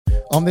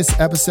On this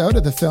episode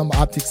of the Film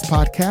Optics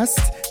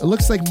Podcast, it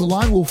looks like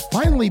Mulan will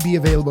finally be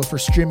available for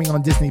streaming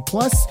on Disney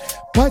Plus,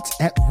 but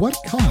at what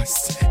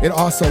cost? It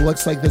also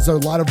looks like there's a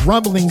lot of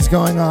rumblings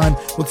going on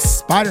with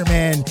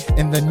Spider-Man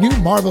and the new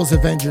Marvel's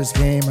Avengers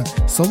game.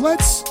 So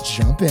let's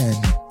jump in.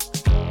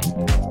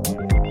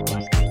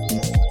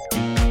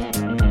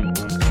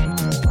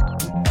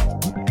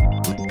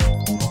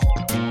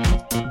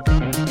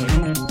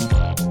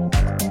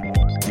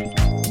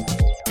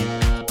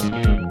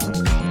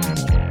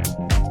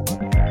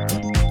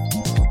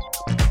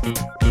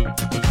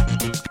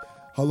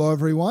 Hello,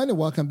 everyone, and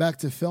welcome back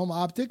to Film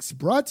Optics,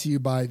 brought to you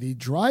by the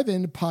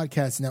Drive-In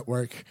Podcast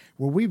Network,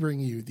 where we bring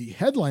you the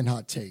headline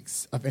hot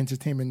takes of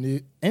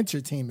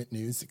entertainment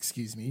news,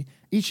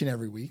 each and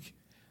every week.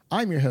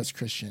 I'm your host,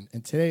 Christian,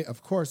 and today,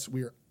 of course,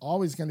 we are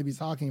always going to be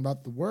talking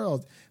about the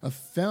world of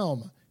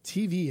film,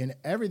 TV, and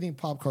everything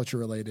pop culture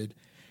related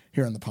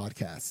here on the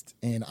podcast.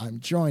 And I'm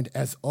joined,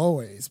 as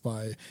always,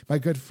 by my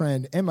good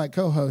friend and my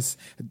co-host,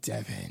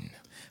 Devin.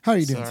 How are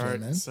you doing today,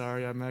 man?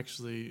 Sorry, I'm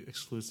actually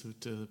exclusive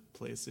to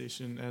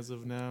PlayStation as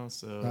of now.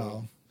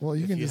 So,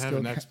 if you have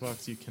an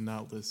Xbox, you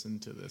cannot listen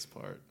to this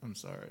part. I'm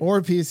sorry.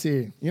 Or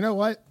PC. You know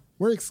what?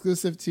 We're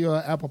exclusive to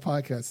Apple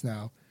Podcasts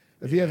now.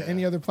 If you have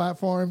any other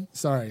platform,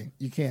 sorry,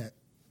 you can't.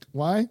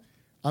 Why?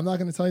 I'm not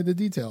going to tell you the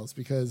details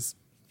because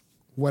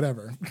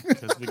whatever.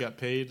 Because we got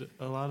paid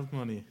a lot of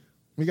money.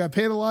 We got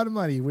paid a lot of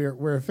money.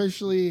 We're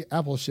officially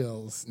Apple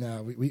shills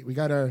now. We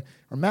got our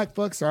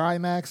MacBooks, our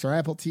iMacs, our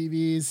Apple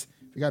TVs.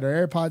 We got our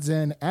AirPods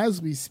in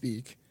as we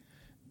speak.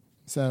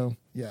 So,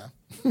 yeah.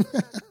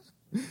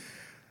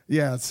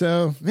 Yeah,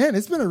 so, man,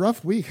 it's been a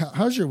rough week.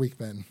 How's your week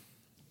been?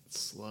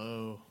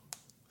 Slow.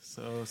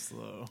 So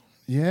slow.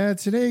 Yeah,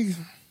 today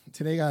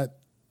got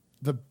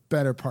the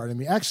better part of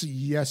me. Actually,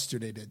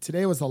 yesterday did.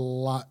 Today was a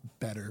lot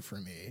better for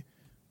me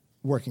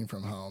working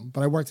from home.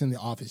 But I worked in the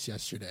office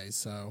yesterday,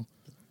 so.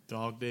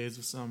 Dog days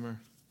of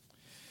summer.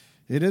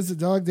 It is the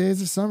dog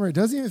days of summer. It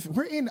doesn't even.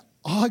 We're in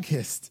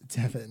August,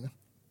 Devin.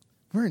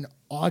 We're in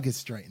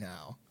August right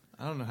now.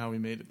 I don't know how we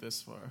made it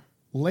this far.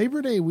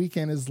 Labor Day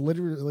weekend is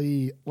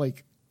literally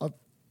like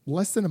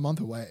less than a month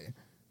away.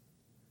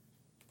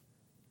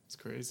 It's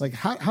crazy. Like,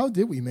 how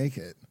did we make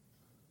it?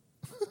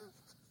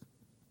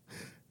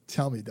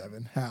 Tell me,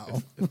 Devin,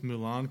 how? If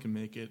Mulan can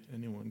make it,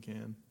 anyone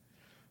can.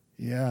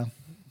 Yeah.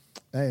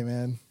 Hey,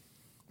 man.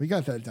 We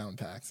got that down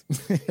packed.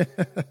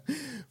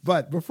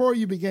 But before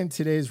we begin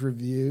today's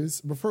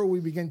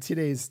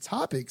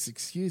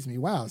topics,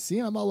 wow, see,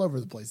 I'm all over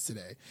the place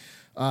today.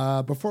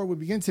 Before we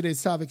begin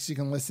today's topics, you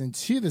can listen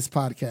to this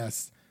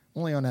podcast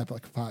only on Apple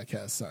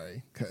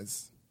Podcasts,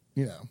 because,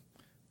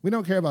 we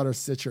don't care about our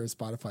Stitcher or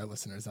Spotify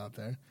listeners out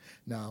there.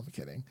 No, I'm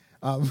kidding.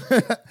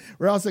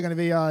 We're also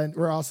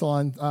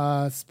on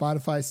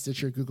Spotify,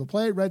 Stitcher, Google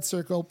Play, Red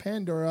Circle,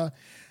 Pandora,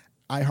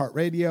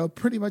 iHeartRadio,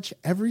 pretty much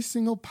every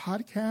single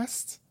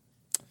podcast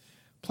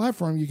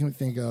platform you can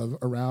think of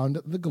around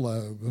the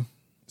globe.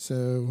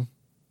 So,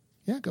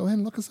 yeah, go ahead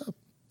and look us up.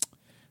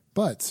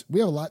 But we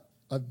have a lot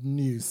of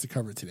news to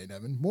cover today,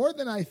 Devin. More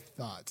than I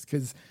thought,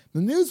 because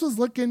the news was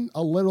looking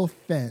a little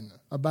thin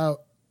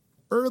about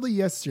early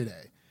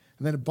yesterday.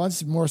 And then a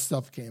bunch more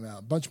stuff came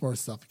out.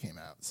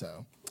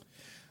 So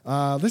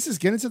let's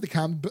just get into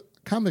the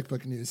comic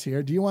book news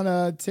here. Do you want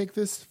to take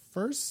this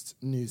first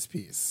news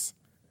piece?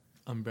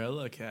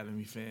 Umbrella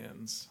Academy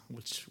fans,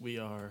 which we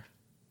are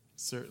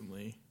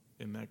certainly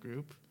in that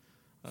group,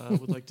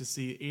 would like to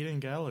see Aidan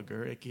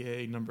Gallagher,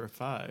 a.k.a. number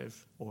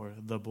 5, or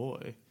The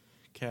Boy,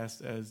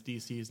 cast as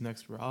DC's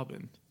next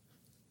Robin.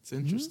 It's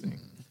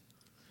interesting.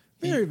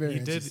 Very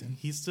interesting.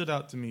 He stood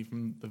out to me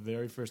from the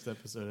very first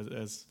episode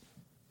as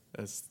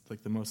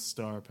like the most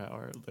star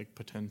power, like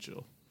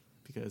potential,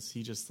 because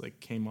he just like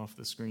came off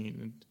the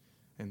screen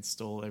and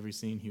stole every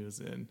scene he was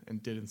in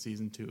and did in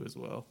season 2 as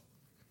well.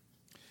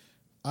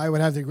 I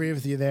would have to agree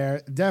with you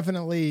there.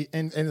 Definitely.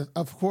 And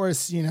of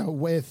course,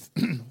 with,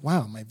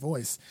 wow, my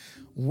voice.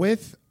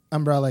 With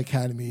Umbrella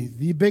Academy,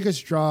 the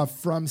biggest draw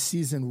from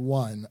season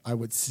 1, I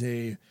would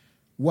say,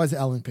 was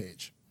Ellen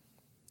Page,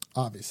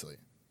 obviously.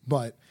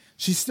 But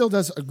she still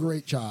does a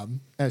great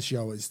job, as she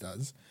always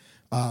does,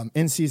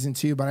 in season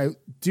 2. But I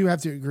do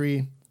have to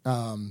agree,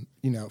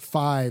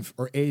 5,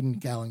 or Aidan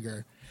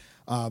Gallagher,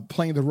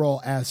 playing the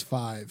role as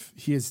 5,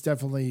 he has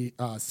definitely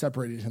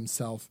separated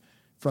himself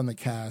from the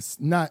cast.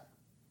 Not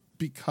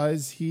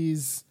because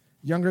he's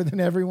younger than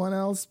everyone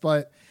else,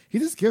 but he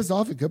just gives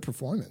off a good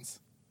performance.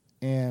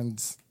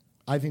 And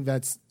I think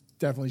that's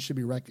definitely should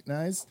be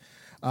recognized.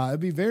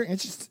 It'd be very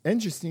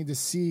interesting to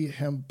see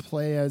him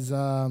play as,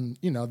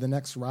 the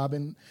next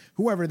Robin,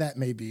 whoever that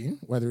may be,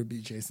 whether it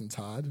be Jason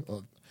Todd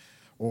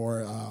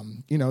or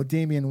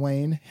Damian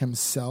Wayne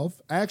himself.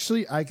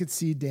 Actually, I could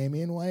see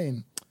Damian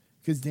Wayne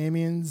because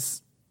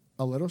Damian's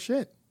a little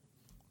shit.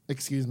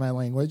 Excuse my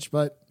language,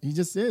 but he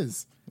just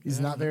is. He's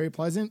not very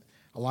pleasant.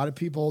 A lot of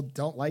people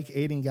don't like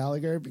Aidan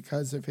Gallagher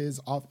because of his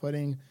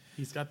off-putting.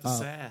 He's got the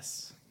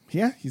sass.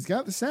 Yeah, he's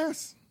got the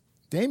sass.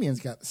 Damian's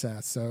got the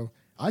sass. So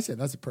I said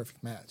that's a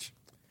perfect match.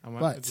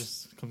 It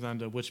just comes down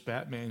to which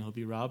Batman he'll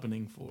be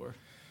Robining for.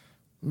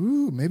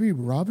 Ooh, maybe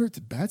Robert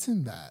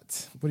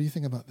Battenbat. What do you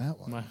think about that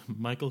one?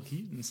 Michael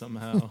Keaton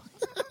somehow.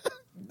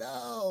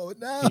 No.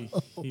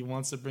 He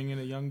wants to bring in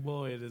a young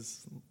boy at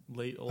his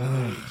late old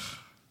age.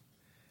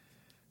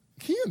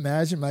 Can you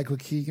imagine Michael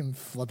Keegan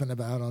flipping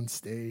about on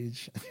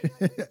stage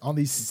on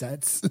these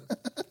sets?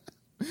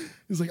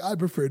 He's like, I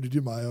prefer to do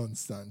my own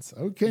stunts.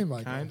 Okay,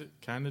 Michael.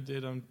 Kind of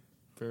did on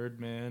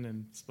Birdman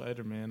and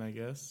Spider-Man, I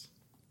guess.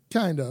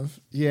 Kind of,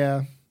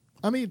 yeah.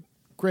 I mean,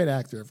 great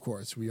actor, of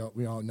course. We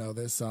all know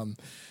this.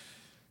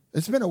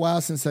 It's been a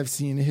while since I've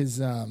seen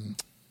his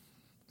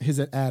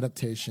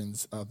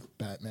adaptations of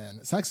Batman.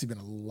 It's actually been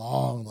a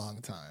long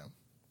time.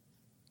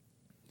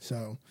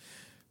 So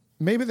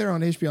maybe they're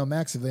on HBO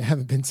Max if they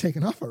haven't been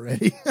taken off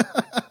already.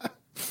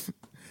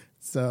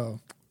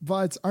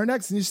 But our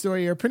next news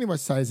story here pretty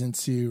much ties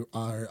into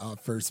our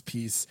first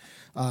piece.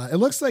 It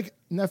looks like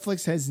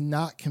Netflix has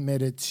not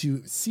committed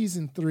to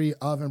season 3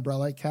 of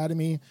Umbrella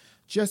Academy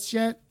just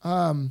yet.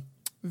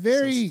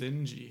 Very so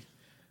stingy.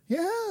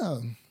 Yeah,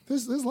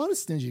 there's a lot of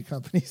stingy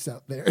companies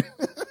out there.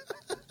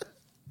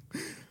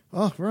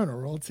 Oh, we're on a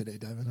roll today,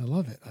 Devin. I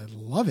love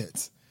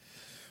it.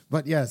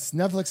 But yes,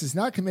 Netflix is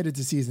not committed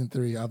to season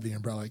 3 of the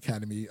Umbrella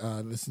Academy.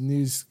 This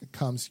news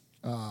comes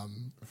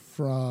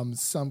from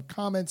some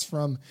comments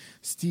from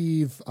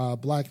Steve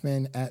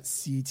Blackman at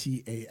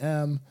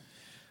CTAM.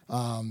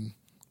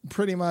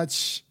 Pretty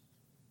much,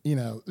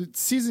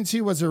 season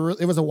 2 was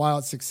a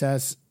wild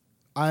success.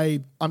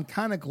 I'm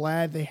kind of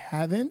glad they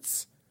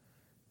haven't,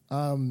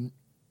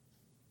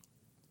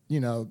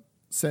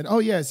 said, oh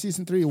yeah,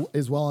 season 3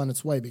 is well on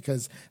its way,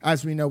 because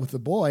as we know with The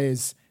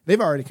Boys,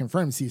 they've already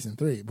confirmed season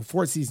 3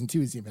 before season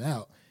 2 is even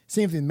out.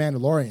 Same thing with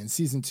Mandalorian.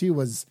 Season 2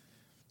 was,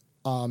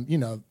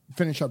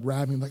 finish up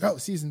wrapping like, oh,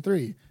 season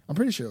 3. I'm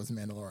pretty sure it was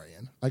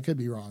Mandalorian. I could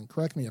be wrong.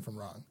 Correct me if I'm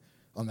wrong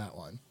on that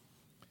one.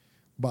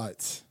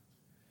 But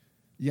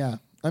yeah,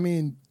 I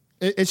mean,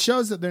 it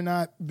shows that they're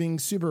not being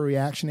super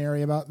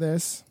reactionary about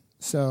this.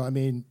 So, I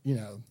mean,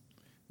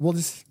 we'll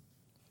just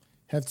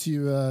have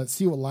to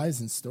see what lies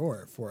in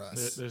store for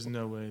us. There's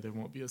no way there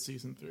won't be a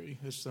season 3.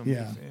 There's so many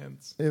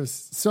fans. It was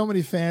so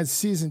many fans.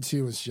 Season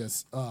 2 was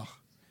just,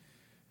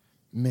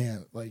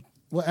 man. Like,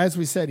 well, as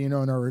we said, in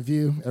our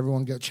review,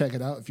 everyone go check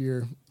it out if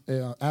you're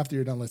after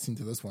you're done listening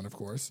to this one, of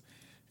course.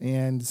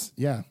 And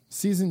yeah,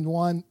 season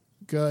 1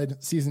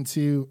 good, season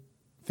 2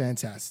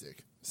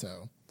 fantastic.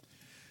 So,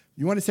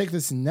 you want to take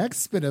this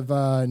next bit of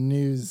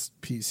news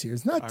piece here?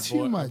 It's not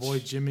too much. Our boy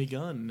Jimmy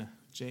Gunn.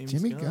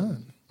 Jimmy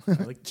Gunn.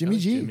 I like Jimmy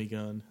G. Jimmy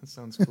Gunn. That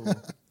sounds cool.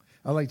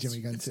 I like Jimmy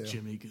Gunn too.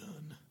 Jimmy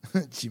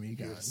Gunn. Jimmy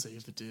Gunn.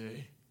 Save the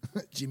day.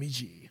 Jimmy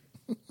G.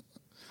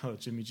 Oh,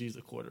 Jimmy G's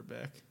a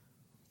quarterback.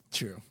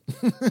 True.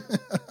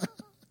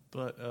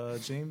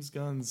 But James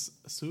Gunn's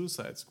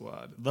Suicide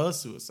Squad, the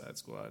Suicide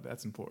Squad,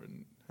 that's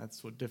important.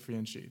 That's what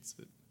differentiates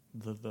it.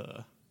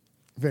 The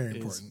Very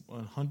is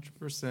important.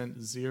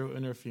 100% zero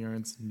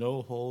interference,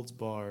 no holds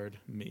barred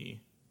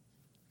me.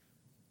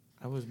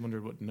 I always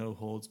wondered what no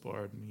holds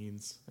barred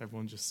means.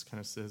 Everyone just kind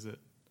of says it.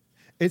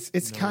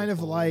 It's No kind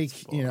of like,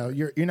 barred.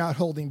 you're not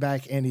holding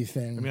back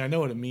anything. I mean, I know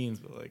what it means,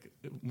 but like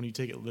when you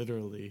take it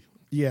literally,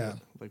 yeah.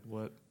 Like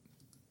what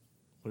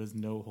is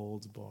no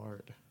holds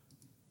barred?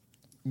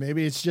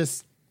 Maybe it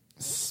just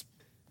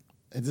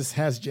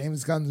has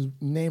James Gunn's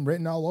name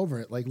written all over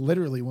it. Like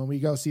literally, when we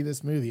go see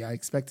this movie, I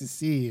expect to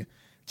see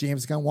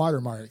James Gunn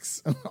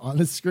watermarks on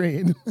the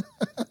screen.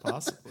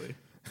 Possibly.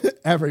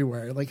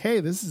 Everywhere. Like, hey,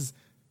 this is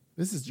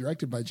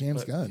directed by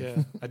James Gunn.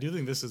 Yeah, I do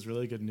think this is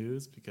really good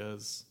news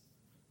because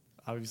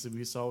obviously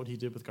we saw what he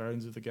did with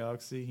Guardians of the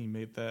Galaxy. He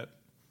made that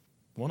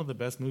one of the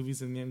best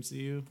movies in the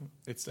MCU.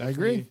 It's I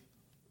agree.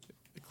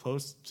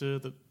 Close to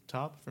the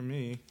top for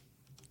me.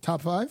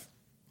 Top 5?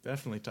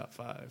 Definitely top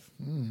 5.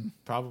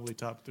 Probably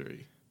top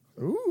 3.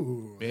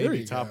 Ooh,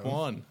 Maybe top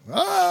 1.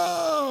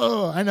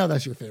 Oh, I know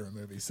that's your favorite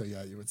movie, so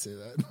yeah, you would say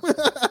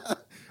that.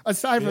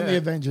 Aside from the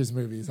Avengers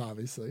movies,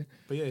 obviously.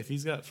 But yeah, if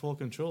he's got full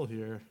control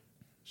here,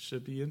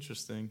 should be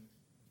interesting.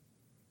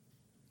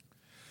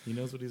 He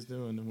knows what he's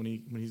doing, and when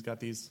he's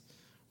got these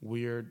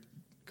weird,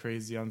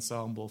 crazy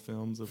ensemble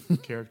films of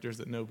characters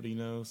that nobody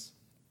knows.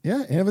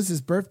 Yeah, and it was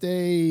his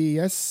birthday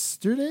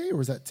yesterday, or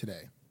was that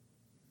today?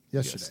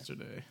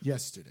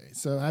 Yesterday.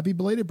 So happy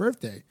belated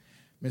birthday,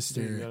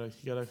 Mr. Yeah,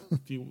 you got a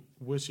few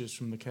wishes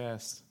from the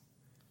cast.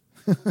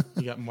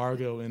 You got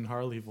Margot in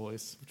Harley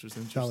voice, which was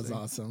interesting. That was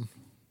awesome.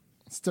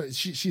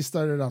 She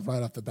started off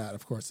right off the bat.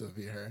 Of course, it would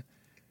be her,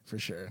 for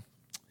sure.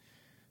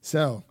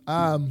 So,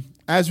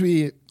 as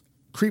we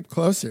creep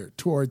closer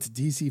towards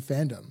DC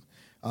fandom,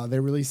 they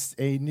released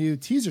a new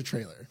teaser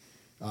trailer.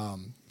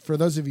 For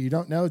those of you who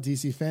don't know,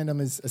 DC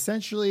fandom is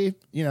essentially,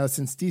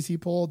 since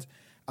DC pulled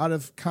out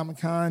of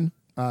Comic-Con,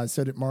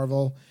 so did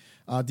Marvel,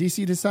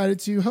 DC decided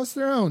to host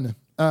their own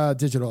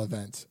digital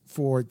event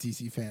for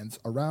DC fans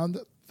around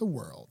the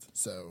world.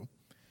 So,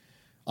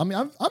 I mean,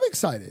 I'm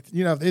excited.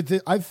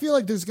 I feel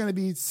like there's going to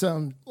be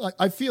some.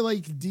 I feel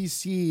like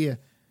DC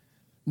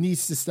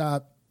needs to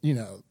stop.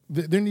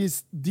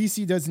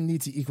 DC doesn't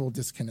need to equal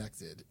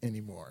disconnected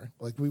anymore.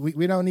 Like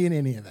we don't need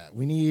any of that.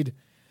 We need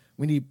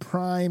we need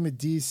prime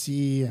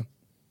DC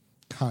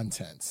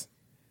content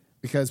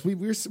because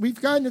we've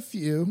gotten a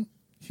few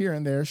here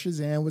and there.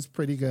 Shazam was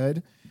pretty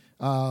good.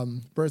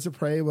 Birds of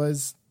Prey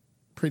was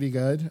pretty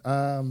good.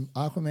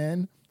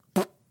 Aquaman,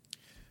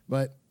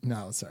 but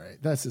no, sorry,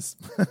 that's just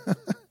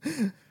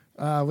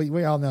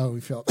we all know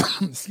we felt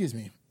excuse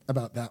me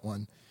about that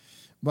one.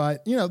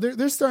 But you know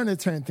they're starting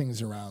to turn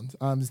things around,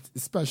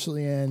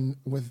 especially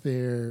with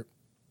their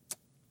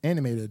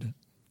animated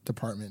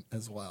department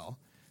as well.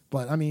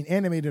 But I mean,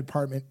 animated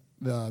department,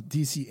 the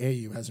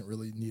DCAU hasn't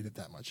really needed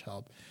that much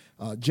help.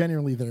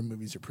 Generally, their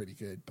movies are pretty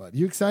good. But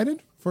you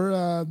excited for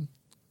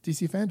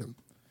DC fandom?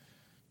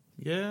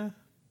 Yeah.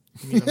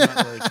 I mean, I'm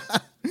not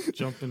like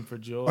jumping for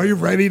joy. Are you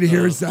ready to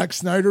hear Zack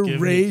Snyder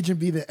rage and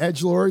be the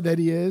edgelord that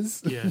he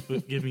is? Yeah,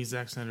 but give me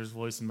Zack Snyder's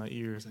voice in my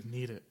ears. I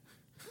need it.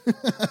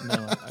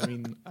 No, I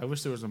mean, I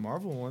wish there was a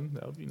Marvel one.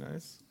 That would be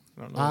nice.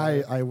 I don't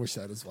know. I wish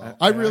that as well.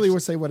 I really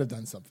wish they would have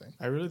done something.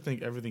 I really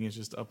think everything is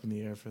just up in the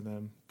air for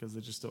them because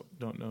they just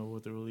don't know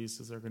what the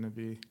releases are going to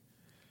be.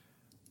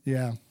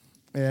 Yeah.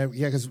 Yeah,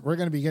 because we're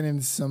going to be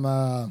getting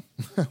some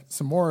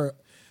more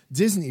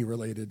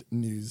Disney-related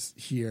news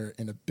here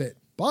in a bit.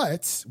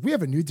 But we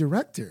have a new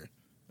director.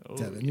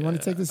 Devin, you want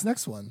to take this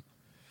next one?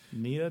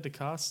 Nia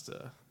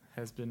DaCosta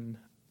has been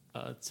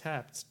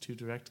tapped to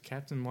direct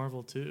Captain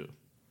Marvel 2.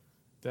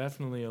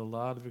 Definitely a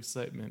lot of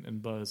excitement and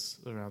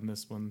buzz around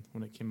this one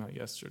when it came out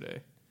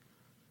yesterday.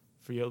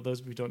 For those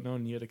of you who don't know,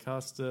 Nia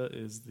DaCosta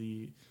is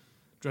the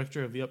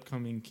director of the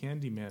upcoming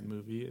Candyman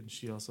movie, and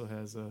she also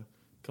has a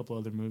couple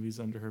other movies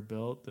under her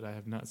belt that I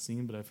have not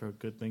seen, but I've heard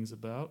good things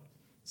about.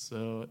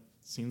 So it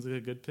seems like a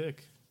good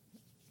pick.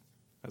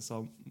 I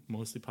saw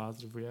mostly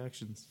positive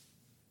reactions.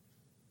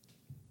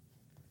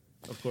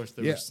 Of course,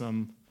 there were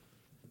some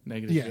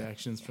negative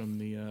reactions from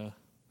the...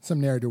 some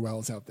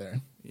ne'er-do-wells out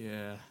there.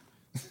 Yeah.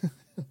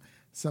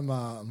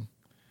 Some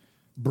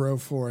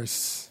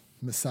bro-force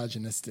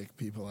misogynistic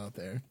people out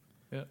there.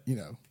 Yep. You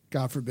know,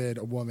 God forbid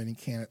a woman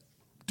can't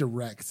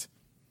direct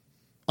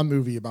a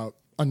movie about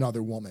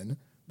another woman,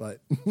 but...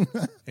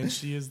 And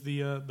she is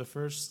the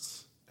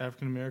first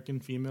African-American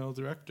female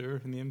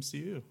director in the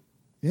MCU.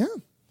 Yeah.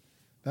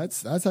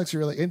 That's actually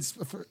really...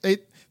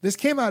 This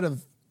came out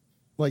of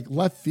like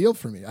left field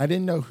for me. I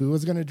didn't know who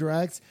was going to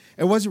direct.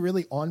 It wasn't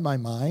really on my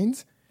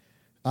mind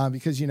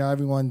because, you know,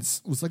 everyone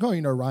was like, oh,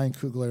 you know, Ryan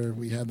Coogler,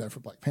 we have that for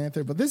Black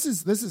Panther. But this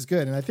is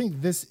good. And I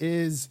think this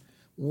is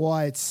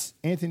what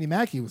Anthony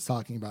Mackie was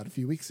talking about a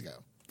few weeks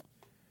ago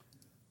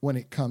when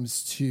it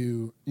comes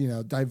to, you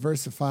know,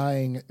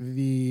 diversifying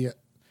the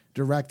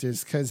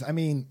directors. Because, I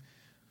mean,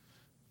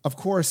 of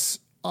course,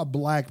 a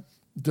black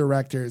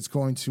director is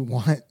going to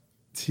want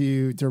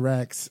to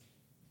direct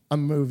a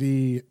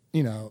movie,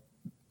 you know,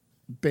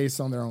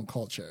 based on their own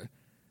culture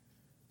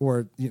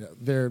or, you know,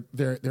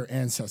 their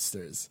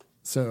ancestors.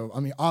 So, I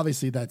mean,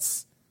 obviously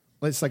it's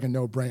like a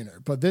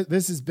no-brainer. But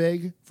this is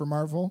big for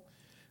Marvel,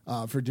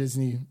 for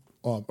Disney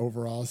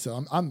overall.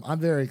 So I'm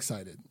very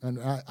excited, and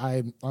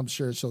I'm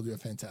sure she'll do a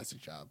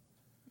fantastic job.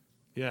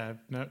 Yeah,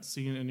 I've not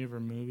seen any of her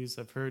movies.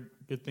 I've heard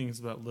good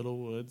things about Little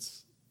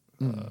Woods.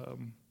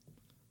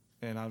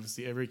 And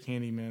obviously every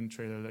Candyman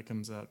trailer that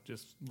comes out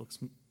just looks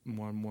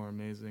more and more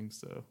amazing.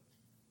 So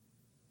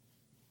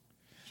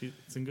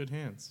it's in good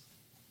hands.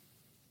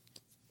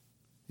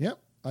 Yep,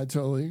 I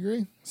totally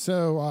agree.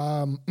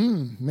 So,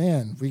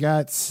 man, we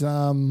got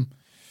some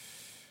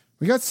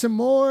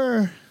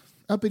more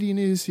uppity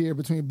news here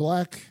between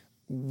Black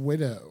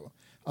Widow.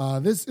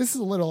 This is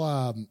a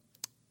little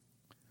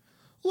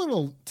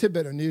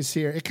tidbit of news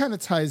here. It kind of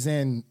ties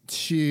in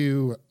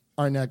to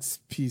our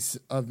next piece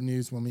of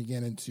news when we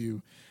get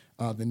into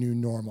the new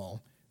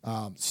normal.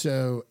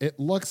 So it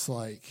looks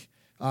like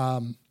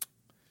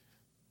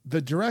the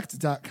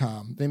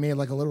direct.com, they made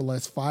like a little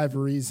list, 5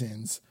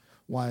 reasons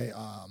why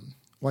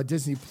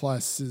Disney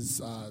Plus's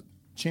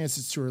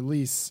chances to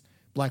release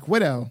Black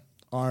Widow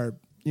are,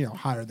 you know,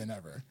 higher than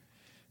ever.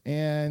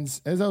 And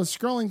as I was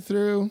scrolling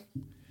through,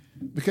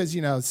 because,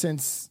 you know,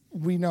 since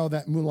we know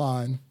that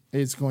Mulan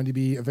is going to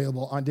be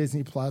available on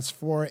Disney Plus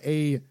for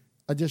a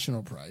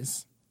additional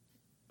price.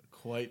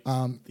 Quite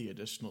the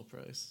additional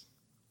price.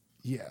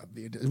 Yeah,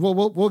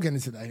 we'll get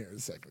into that here in a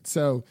second.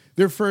 So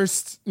their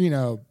first, you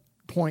know,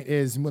 point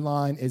is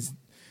Mulan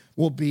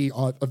will be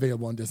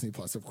available on Disney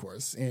Plus, of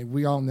course, and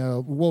we all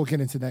know we'll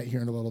get into that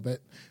here in a little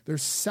bit. Their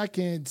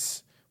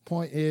second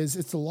point is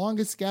it's the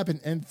longest gap in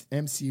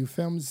MCU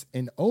films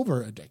in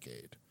over a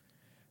decade.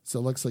 So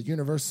it looks like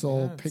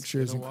Universal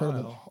Pictures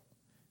Incredible.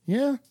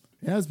 Yeah,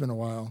 it has been a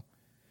while.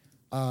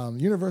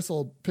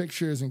 Universal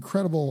Pictures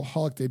Incredible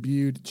Hulk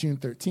debuted June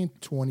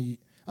 13th,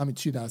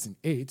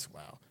 2008.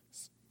 Wow.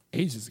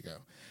 Ages ago.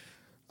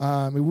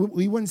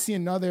 We wouldn't see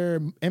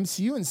another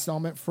MCU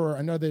installment for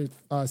another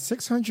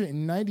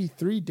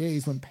 693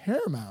 days when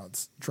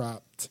Paramount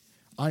dropped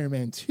Iron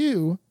Man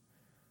 2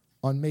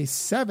 on May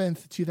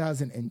 7th,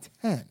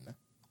 2010.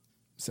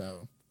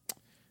 So,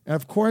 and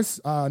of course,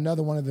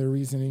 another one of the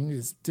reasoning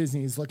is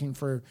Disney is looking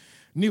for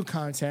new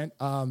content.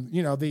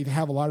 You know, they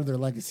have a lot of their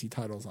legacy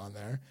titles on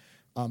there.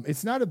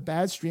 It's not a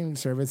bad streaming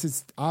service.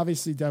 It's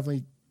obviously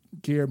definitely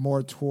geared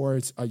more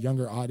towards a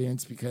younger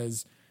audience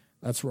because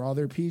that's where all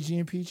their PG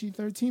and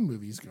PG-13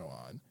 movies go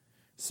on.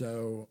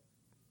 So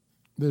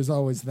there's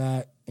always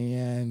that.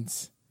 And,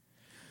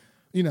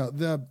 you know,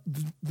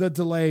 the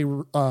delay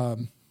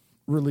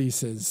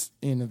releases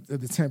in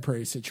the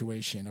temporary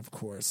situation, of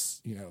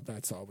course, you know,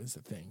 that's always a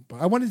thing.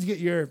 But I wanted to get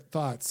your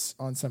thoughts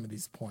on some of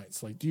these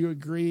points. Like, do you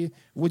agree?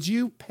 Would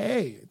you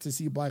pay to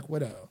see Black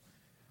Widow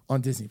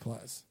on Disney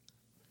Plus?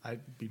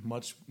 I'd be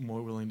much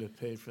more willing to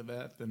pay for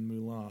that than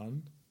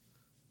Mulan.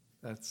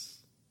 That's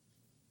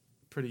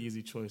a pretty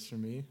easy choice for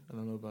me. I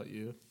don't know about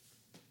you.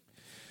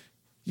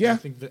 Yeah. I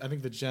think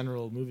the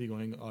general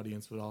movie-going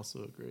audience would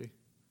also agree.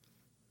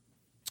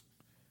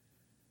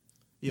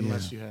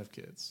 Unless you have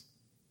kids.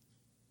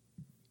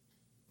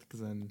 Because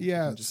then you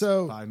can just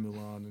buy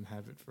Mulan and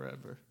have it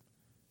forever.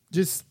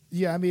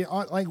 I mean,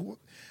 like,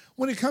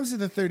 when it comes to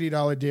the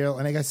 $30 deal,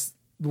 and I guess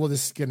we'll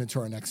just get into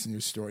our next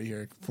news story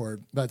here.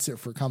 That's it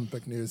for comic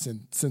book news.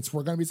 And since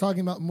we're going to be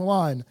talking about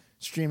Mulan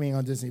streaming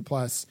on Disney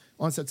Plus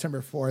on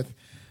September 4th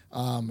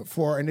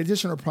for an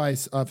additional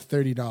price of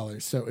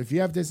 $30. So if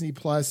you have Disney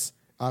Plus,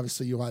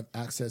 obviously you'll have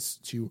access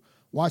to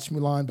watch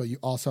Mulan, but you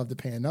also have to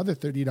pay another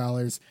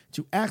 $30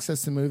 to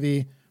access the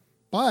movie.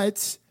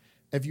 But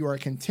if you are a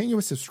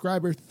continuous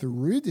subscriber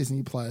through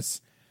Disney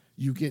Plus,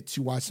 you get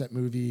to watch that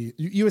movie.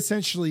 You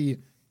essentially,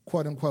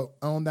 quote unquote,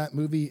 own that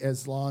movie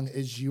as long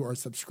as you are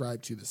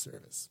subscribed to the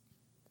service.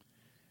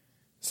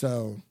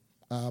 So,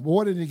 I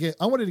wanted to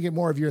get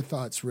more of your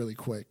thoughts really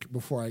quick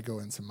before I go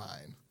into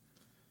mine.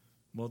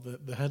 Well,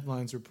 the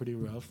headlines are pretty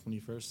rough when you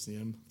first see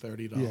them.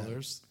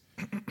 $30,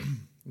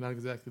 not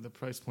exactly the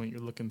price point you're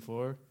looking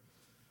for.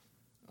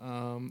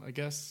 I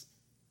guess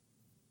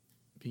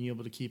being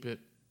able to keep it,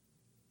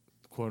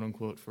 quote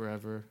unquote,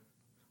 forever.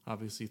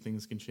 Obviously,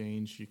 things can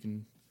change. You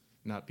can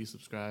not be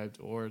subscribed,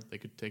 or they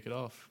could take it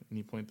off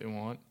any point they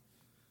want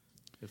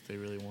if they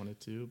really wanted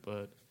to.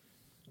 But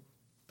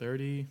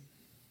 30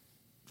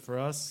 for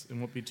us, it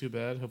won't be too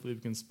bad. Hopefully, we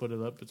can split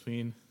it up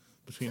between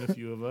a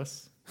few of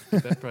us.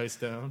 Get that price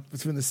down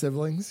Between the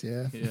siblings,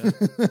 yeah.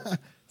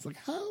 It's like,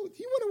 how do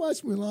you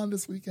want to watch Mulan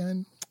this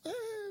weekend?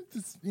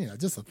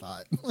 Just a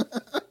thought.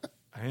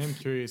 I am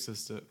curious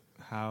as to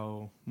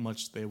how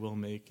much they will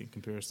make in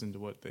comparison to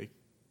what they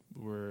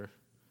were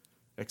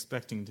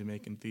expecting to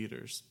make in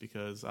theaters,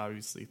 because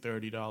obviously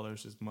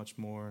 $30 is much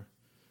more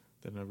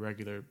than a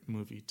regular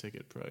movie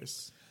ticket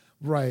price.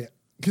 Right.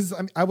 Because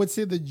I would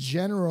say the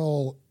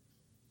general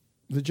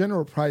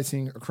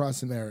pricing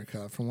across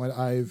America, from what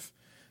I've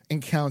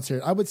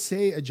encountered, I would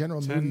say a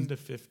general 10 to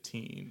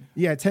 15.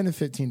 Yeah, $10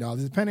 to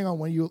 $15, depending on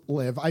where you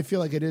live. I feel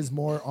like it is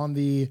more on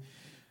the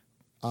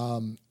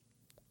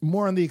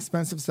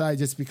expensive side,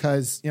 just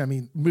because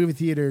movie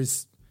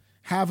theaters,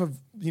 half of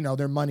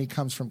their money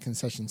comes from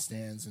concession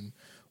stands and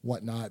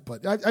whatnot.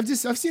 But I've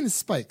seen the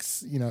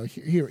spikes,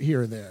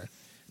 here or there.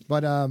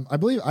 But I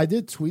believe I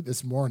did tweet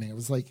this morning. It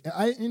was like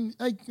I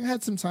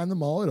had some time to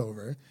mull it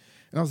over,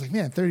 and I was like,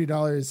 man,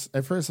 $30.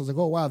 At first, I was like,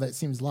 oh wow, that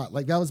seems a lot.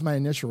 Like that was my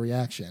initial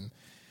reaction.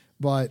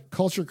 But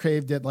Culture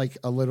Crave did like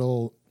a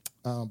little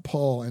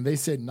poll, and they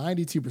said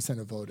 92%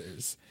 of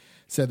voters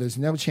said there's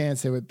no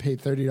chance they would pay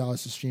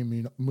 $30 to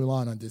stream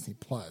Mulan on Disney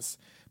Plus.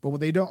 But what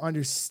they don't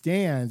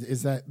understand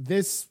is that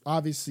this,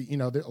 obviously,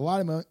 a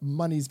lot of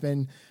money's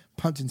been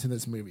pumped into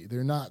this movie.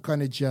 They're not going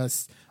to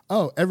just,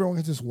 everyone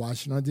can just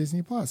watch it on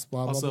Disney Plus,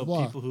 blah, blah, blah, blah.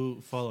 Also, people who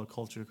follow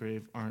Culture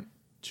Crave aren't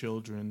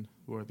children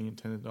who are the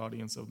intended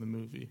audience of the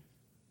movie.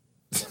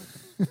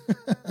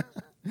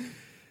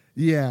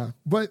 Yeah,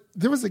 but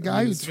there was a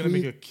guy who it's going to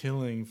make a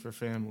killing for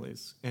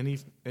families. Any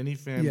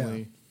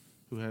family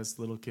who has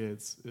little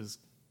kids is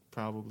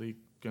probably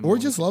going to... Or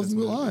just loves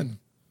Mulan.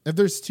 If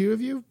there's two of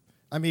you,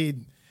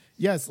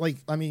 yes,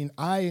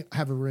 I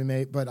have a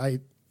roommate, but I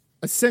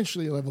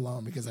essentially live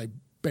alone because I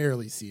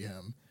barely see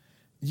him.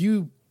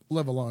 You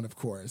live alone, of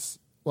course.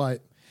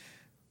 But,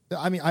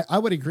 I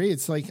would agree.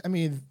 It's like,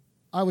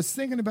 I was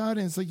thinking about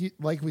it, and it's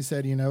like we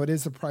said, it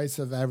is a price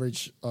of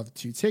average of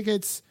 2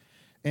 tickets.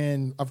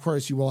 And, of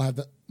course, you will have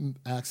the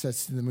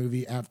access to the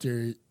movie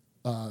after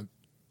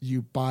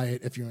you buy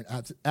it if you're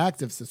an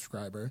active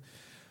subscriber.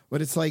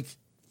 But it's like,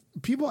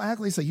 people act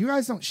like you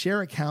guys don't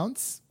share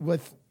accounts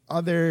with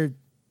other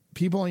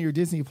people on your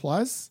Disney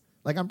Plus.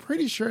 Like, I'm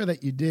pretty sure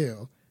that you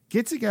do.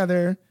 Get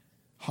together,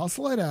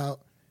 hustle it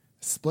out,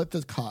 split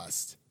the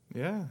cost.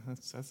 Yeah,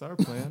 that's our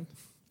plan.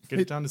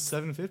 Get it down to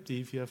 $7.50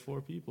 if you have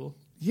 4 people.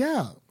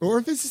 Yeah, or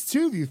if it's just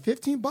 2 of you,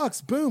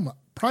 $15. Boom,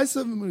 price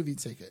of a movie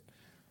ticket.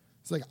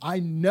 It's like, I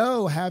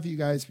know half you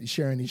guys be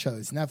sharing each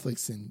other's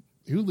Netflix and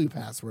Hulu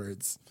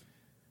passwords.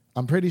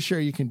 I'm pretty sure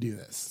you can do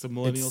this. It's a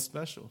millennial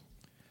special.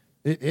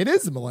 It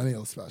is a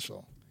millennial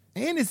special.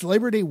 And it's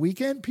Labor Day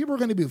weekend. People are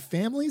going to be with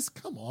families.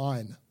 Come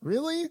on.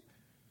 Really?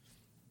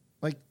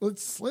 Like,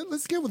 let's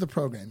get with the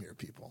program here,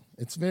 people.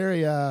 It's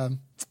very,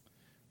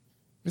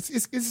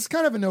 it's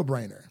kind of a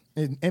no-brainer,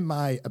 in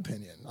my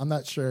opinion. I'm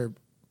not sure.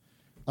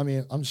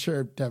 I'm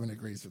sure Devin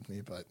agrees with me,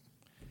 but,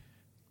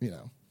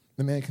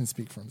 the man can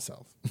speak for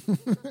himself.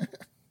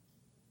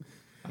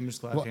 I'm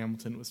just glad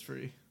Hamilton was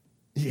free.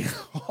 Yeah.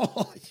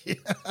 Oh, yeah.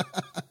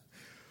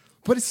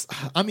 But it's,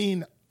 I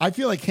mean, I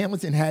feel like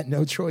Hamilton had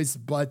no choice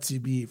but to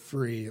be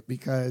free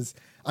because,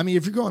 I mean,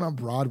 if you're going on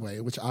Broadway,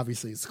 which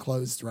obviously is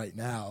closed right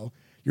now,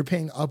 you're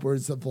paying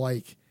upwards of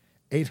like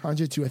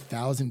 $800 to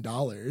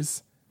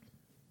 $1,000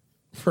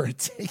 for a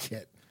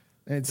ticket.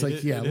 And it's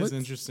it is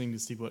interesting to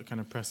see what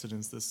kind of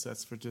precedence this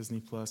sets for Disney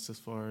Plus as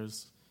far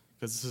as,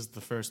 because this is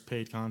the first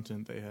paid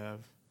content they have.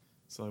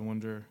 So I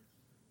wonder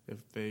if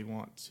they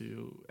want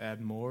to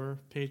add more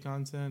paid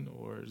content,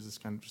 or is this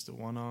kind of just a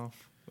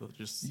one-off? We'll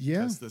just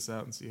test this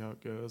out and see how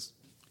it goes.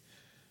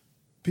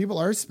 People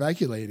are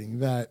speculating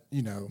that,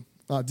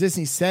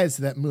 Disney says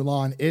that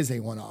Mulan is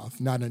a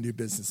one-off, not a new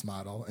business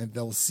model, and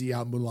they'll see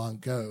how Mulan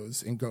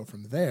goes and go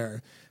from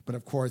there. But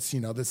of course,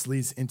 this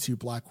leads into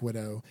Black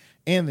Widow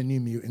and the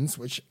New Mutants,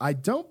 which I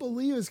don't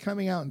believe is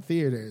coming out in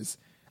theaters.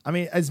 I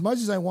mean, as much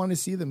as I want to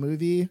see the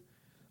movie,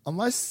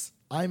 unless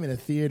I'm in a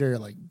theater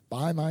like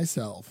by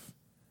myself,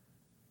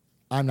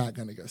 I'm not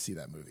going to go see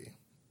that movie.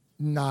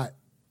 Not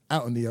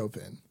out in the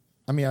open.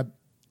 I mean, I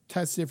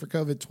tested for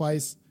COVID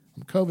twice.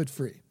 I'm COVID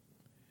free.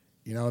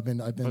 I've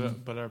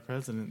been. But our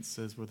president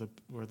says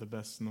we're the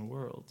best in the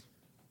world.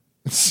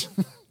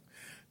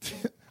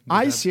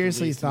 I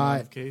seriously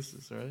thought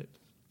cases, right,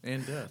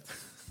 and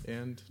death,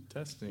 and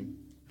testing.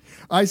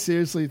 I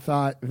seriously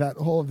thought that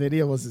whole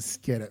video was a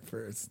skit at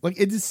first. Like,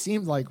 it just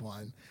seemed like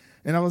one,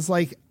 and I was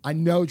like, I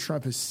know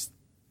Trump is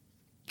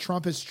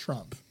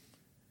Trump.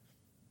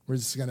 We're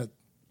just gonna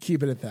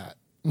keep it at that.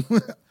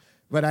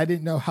 But I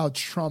didn't know how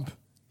Trump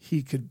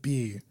he could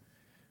be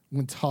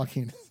when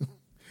talking.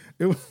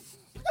 It was.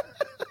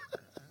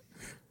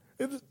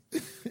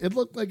 It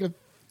looked like a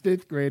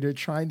fifth grader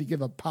trying to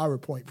give a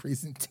PowerPoint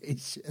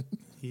presentation.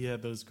 He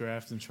had those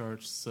graphs and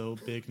charts so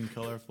big and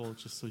colorful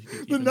just so he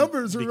could the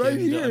numbers are right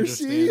here,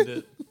 see?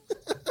 It.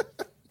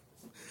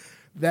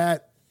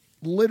 That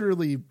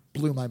literally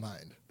blew my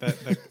mind.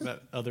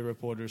 That other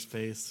reporter's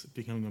face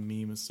becoming a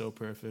meme is so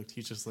perfect.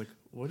 He's just like,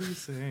 what are you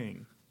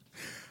saying?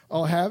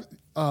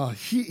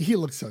 He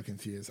looks so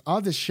confused.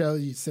 I'll just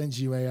send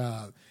you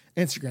a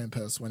Instagram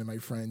post one of my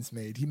friends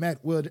made. He met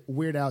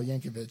Weird Al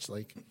Yankovic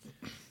like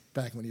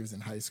back when he was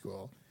in high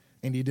school,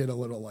 and he did a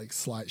little like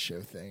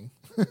slideshow thing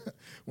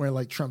where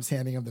like Trump's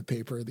handing him the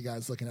paper, the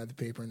guy's looking at the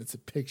paper, and it's a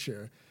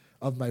picture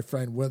of my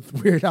friend with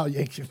Weird Al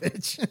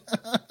Yankovic.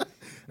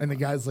 And the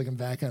guy's looking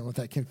back at him with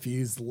that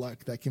confused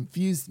look, that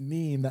confused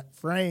meme, that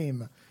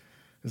frame.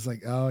 It's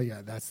like, oh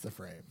yeah, that's the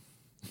frame.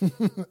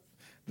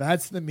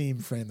 That's the meme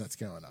frame that's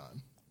going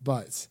on.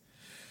 But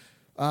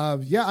I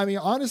mean,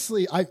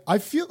 honestly, I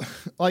feel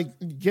like,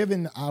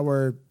 given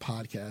our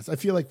podcast, I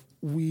feel like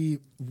we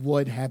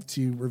would have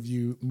to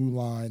review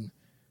Mulan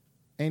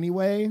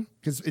anyway,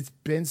 because it's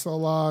been so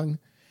long,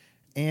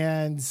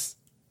 and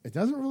it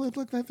doesn't really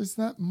look like there's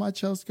not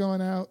much else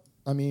going out.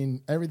 I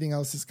mean, everything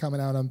else is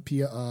coming out on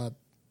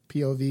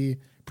POV,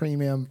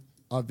 premium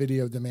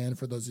video demand,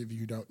 for those of you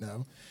who don't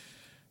know.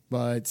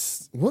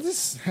 But we'll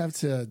just have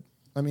to,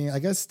 I mean, I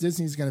guess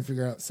Disney's going to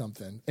figure out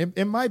something.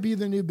 It might be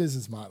the new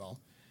business model,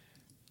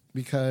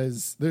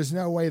 because there's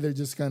no way they're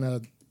just going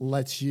to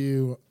let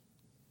you,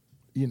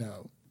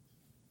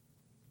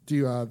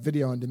 do a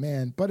video on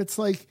demand. But it's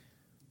like,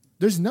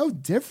 there's no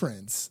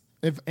difference.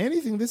 If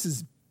anything, this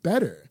is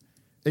better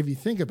if you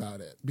think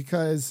about it.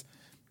 Because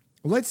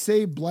let's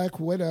say Black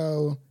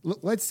Widow,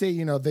 let's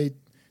say, they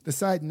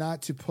decide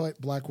not to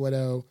put Black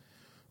Widow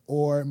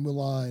or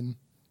Mulan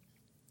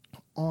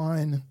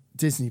on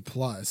Disney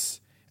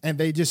Plus, and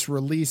they just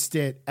released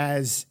it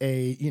as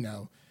a,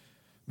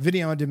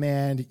 video on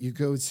demand. You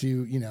go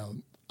to,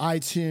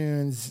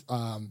 iTunes,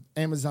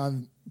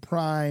 Amazon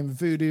Prime,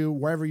 Vudu,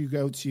 wherever you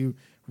go to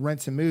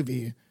rent a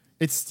movie.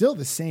 It's still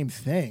the same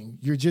thing.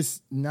 You're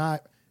just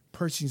not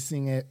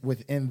purchasing it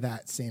within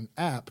that same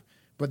app,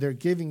 but they're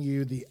giving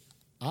you the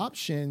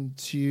option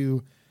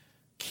to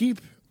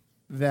keep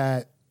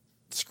that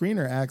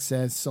screener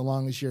access so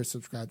long as you're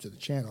subscribed to the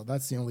channel.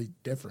 That's the only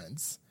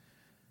difference.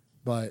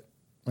 But,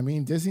 I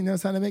mean, Disney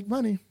knows how to make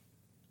money.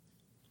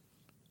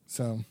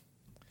 So,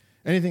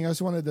 anything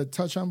else you wanted to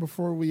touch on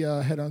before we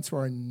head on to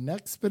our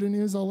next bit of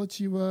news? I'll let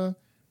you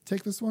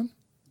take this one.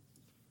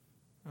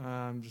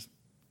 I'm just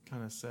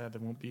kind of sad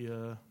there won't be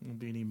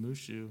any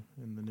Mushu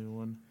in the new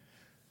one.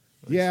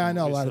 Yeah, I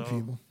know a lot of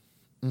people.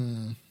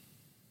 Kind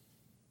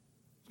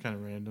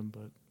of random,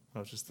 but I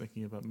was just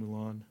thinking about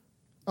Mulan.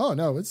 Oh,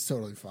 no, it's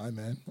totally fine,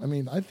 man. I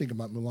mean, I think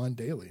about Mulan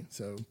daily.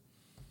 So,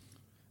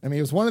 I mean,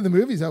 it was one of the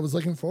movies I was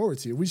looking forward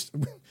to.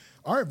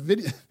 Our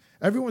video,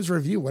 everyone's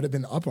review would have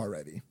been up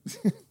already.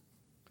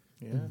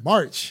 Yeah.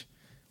 March.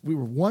 We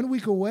were 1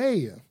 week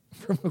away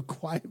from A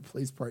Quiet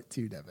Place Part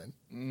 2, Devin.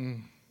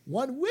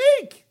 1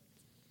 week!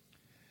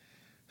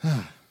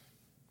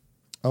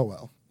 Oh,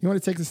 well. You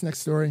want to take this next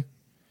story?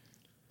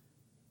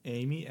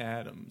 Amy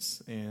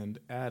Adams and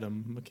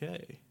Adam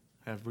McKay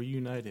have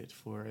reunited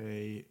for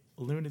a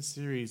limited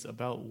series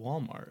about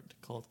Walmart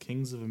called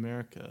Kings of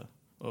America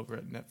over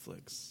at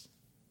Netflix.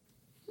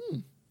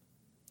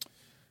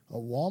 A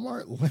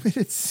Walmart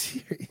limited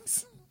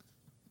series.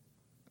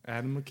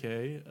 Adam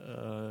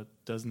McKay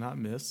does not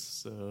miss,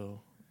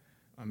 so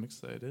I'm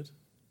excited.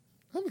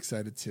 I'm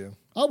excited too.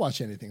 I'll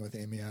watch anything with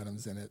Amy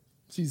Adams in it.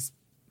 She's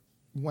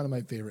one of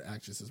my favorite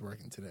actresses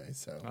working today.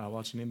 So I'll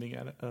watch anything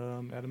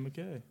Adam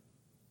McKay.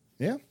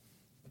 Yeah,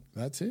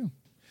 that too.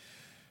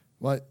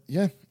 But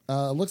yeah,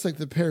 looks like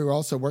the pair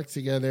also worked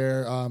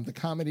together. The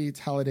comedy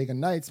Talladega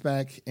Nights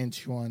back in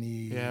 20.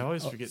 Yeah, I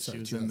always forget she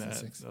was in that.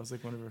 2006. That was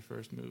like one of her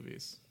first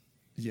movies.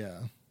 Yeah.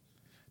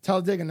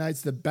 Talladega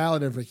Nights, The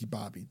Ballad of Ricky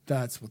Bobby.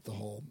 That's what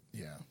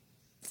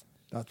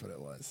that's what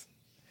it was.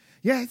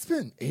 Yeah, it's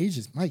been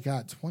ages. My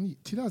God,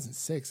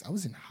 2006. I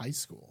was in high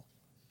school.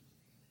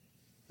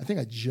 I think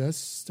I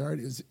just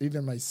started. It was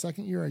either my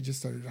second year or I just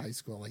started high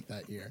school like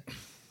that year.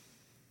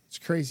 It's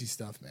crazy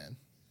stuff, man.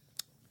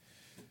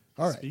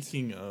 All right.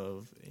 Speaking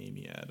of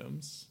Amy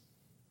Adams.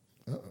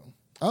 Uh-oh.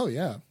 Oh,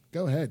 yeah.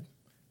 Go ahead.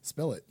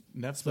 Spill it.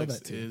 Spill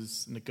that Netflix tea.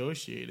 is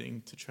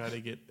negotiating to try to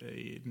get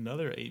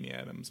another Amy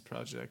Adams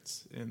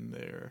project in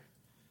their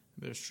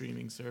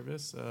streaming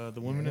service, The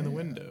Woman in the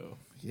Window.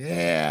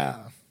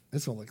 Yeah.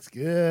 This one looks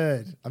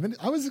good.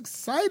 I was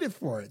excited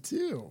for it,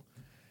 too.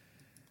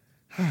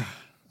 I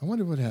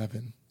wonder what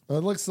happened. Well,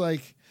 it looks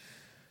like,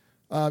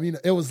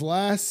 it was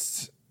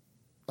last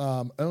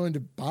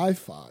owned by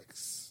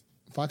Fox.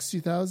 Fox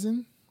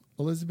 2000,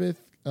 Elizabeth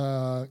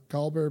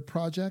Gulber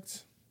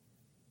project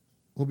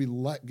will be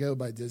let go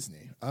by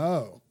Disney.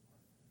 Oh,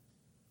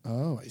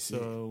 I see.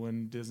 So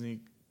when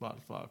Disney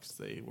bought Fox,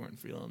 they weren't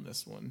feeling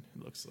this one,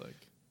 it looks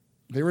like.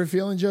 They were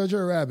feeling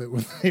Jojo Rabbit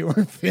when they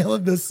weren't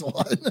feeling this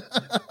one.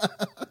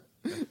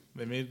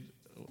 They made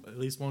at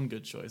least one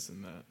good choice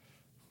in that.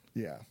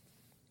 Yeah.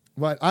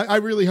 But I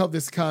really hope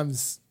this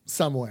comes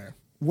somewhere.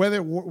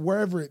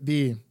 Wherever it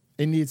be,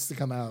 it needs to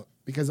come out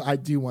because I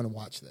do want to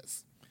watch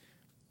this.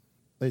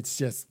 It's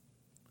just,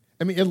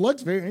 it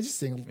looked very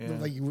interesting. Yeah.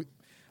 Like,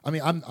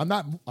 I'm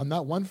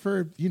not one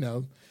for,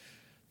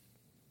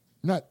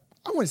 not,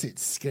 I want to say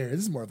it's scary. This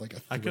is more of like a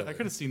thriller. I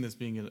could have seen this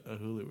being a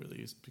Hulu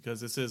release because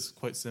this is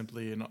quite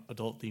simply an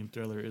adult-themed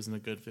thriller isn't a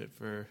good fit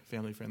for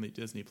family-friendly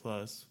Disney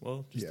Plus.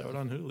 Well, just throw it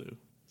on Hulu.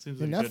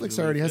 Seems like a good Netflix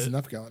Hulu already has fit.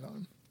 enough going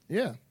on.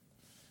 Yeah.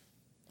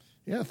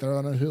 Yeah, throw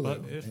it on Hulu.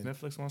 But if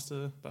Netflix wants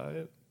to buy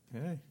it,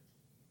 hey.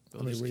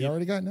 We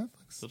already got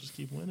Netflix. They'll just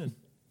keep winning.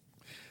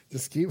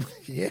 Just keep,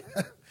 yeah.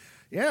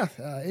 Yeah,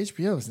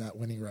 HBO is not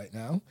winning right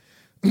now.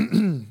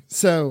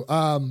 So,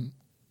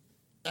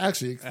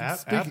 actually,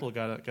 Apple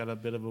got a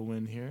bit of a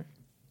win here.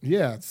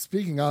 Yeah,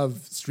 speaking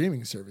of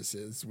streaming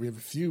services, we have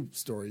a few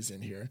stories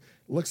in here.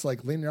 Looks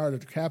like Leonardo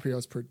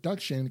DiCaprio's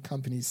production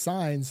company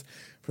signs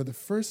for the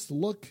first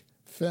look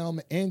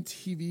film and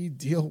TV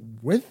deal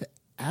with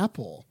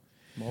Apple.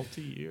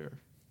 Multi-year.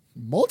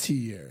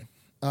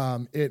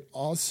 It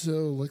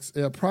also looks,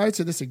 prior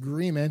to this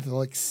agreement,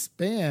 they'll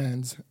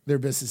expand their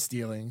business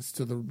dealings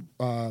to the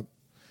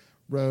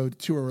road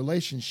to a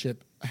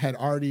relationship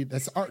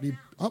that's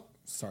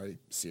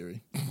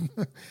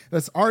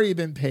already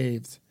been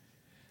paved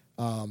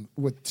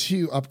with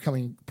two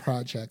upcoming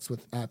projects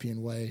with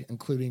Appian Way,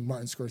 including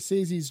Martin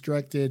Scorsese's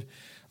directed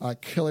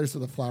Killers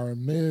of the Flower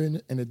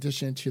Moon, in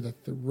addition to the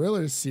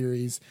thriller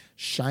series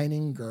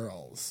Shining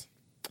Girls.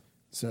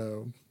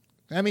 So,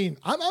 I'm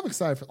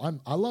excited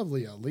I love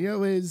Leo.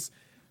 Leo is,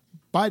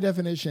 by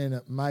definition,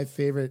 my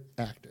favorite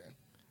actor.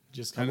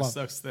 Just kind of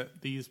sucks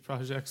that these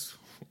projects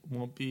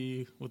won't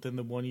be within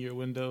the 1 year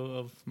window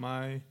of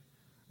my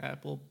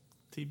Apple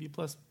TV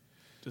Plus.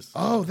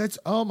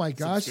 Oh my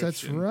gosh,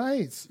 that's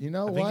right. You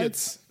know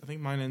what? I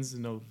think mine ends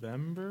in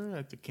November. I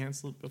have to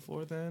cancel it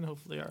before then.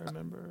 Hopefully I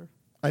remember.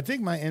 I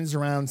think mine ends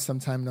around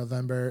sometime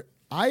November.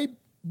 I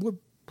would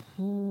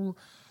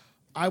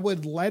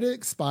let it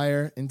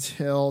expire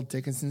until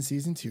Dickinson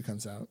season 2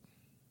 comes out.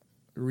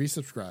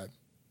 Resubscribe.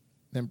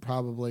 Then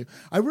probably.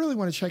 I really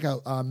want to check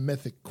out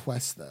Mythic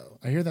Quest, though.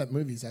 I hear that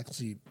movie's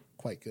actually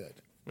quite good.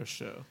 Post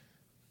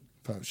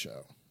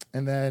show.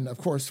 And then, of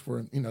course,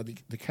 for the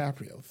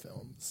DiCaprio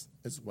films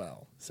as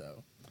well.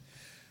 So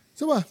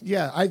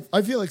yeah,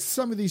 I feel like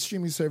some of these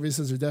streaming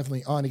services are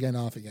definitely on again,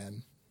 off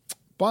again.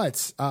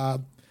 But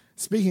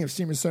speaking of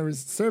streaming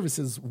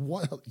services,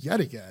 yet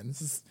again,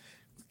 this is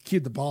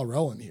keep the ball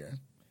rolling here.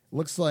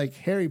 Looks like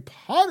Harry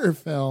Potter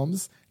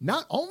films,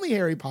 not only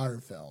Harry Potter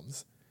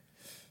films,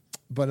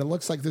 but it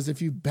looks like there's a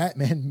few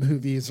Batman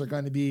movies are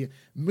going to be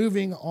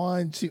moving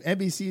on to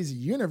NBC's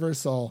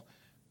Universal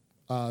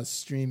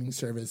streaming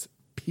service,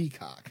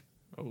 Peacock.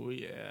 Oh,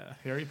 yeah.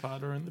 Harry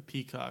Potter and the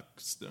Peacock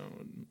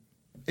Stone.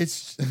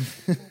 It's...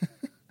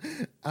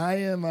 I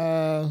am...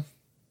 man,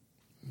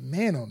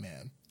 oh,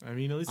 man. I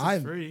mean, at least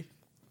it's free.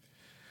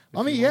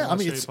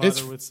 It's Harry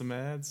Potter with some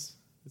ads.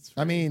 It's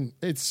free.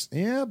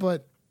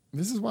 But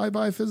this is why I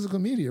buy physical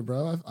media,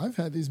 bro. I've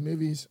had these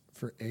movies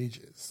for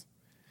ages.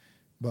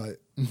 But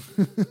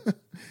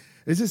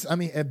it's just,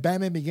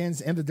 Batman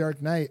Begins and The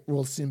Dark Knight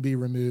will soon be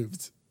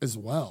removed as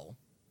well.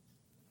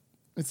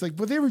 It's like,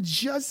 but they were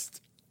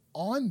just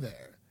on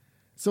there.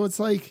 So it's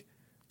like,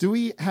 do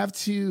we have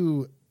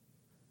to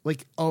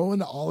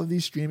own all of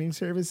these streaming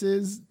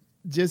services?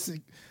 Just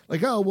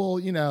like,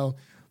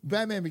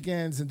 Batman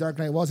Begins and Dark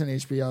Knight was on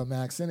HBO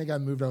Max. Then it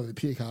got moved over to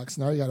Peacock.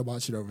 So now you got to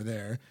watch it over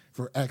there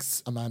for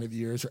X amount of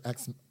years or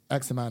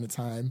X amount of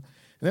time.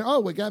 And then,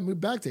 it got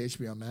moved back to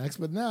HBO Max.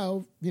 But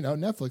now,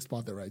 Netflix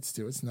bought the rights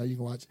to it. So now you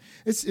can watch.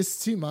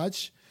 It's too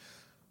much.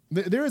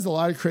 There is a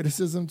lot of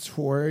criticism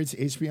towards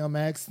HBO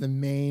Max. The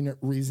main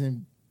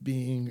reason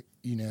being,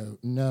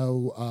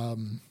 no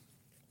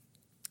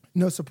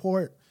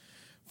support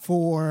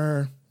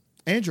for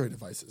Android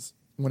devices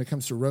when it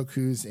comes to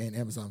Roku's and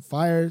Amazon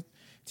Fire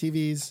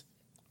TVs.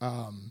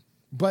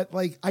 But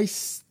I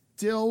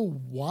still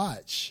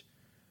watch.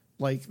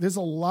 There's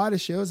a lot of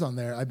shows on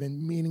there I've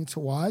been meaning to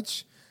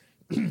watch.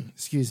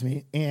 Excuse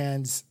me.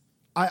 And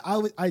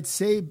I'd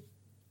say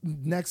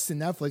next to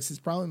Netflix is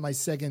probably my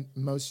second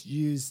most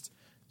used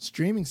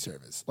streaming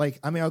service.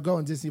 I'll go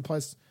on Disney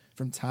Plus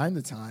from time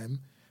to time,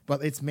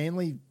 but it's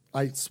mainly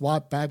I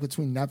swap back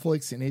between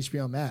Netflix and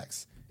HBO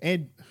Max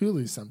and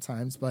Hulu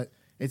sometimes, but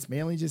it's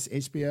mainly just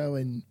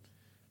HBO and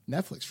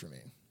Netflix for me.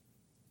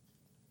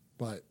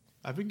 But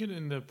I've been getting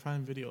into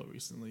Prime Video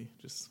recently,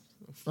 just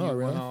a few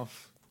really?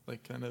 one-off,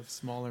 kind of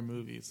smaller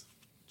movies,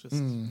 just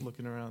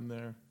looking around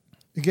there.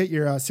 You get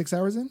your 6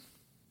 hours in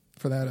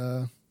for that?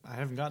 I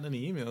haven't gotten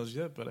any emails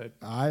yet, but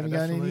I haven't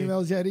gotten any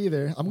emails yet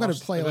either. I'm going to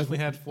play. I definitely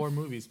had 4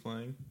 movies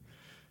playing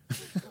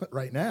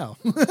right now.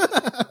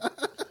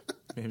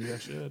 Maybe I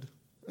should.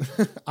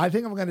 I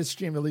think I'm going to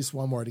stream at least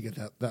one more to get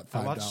that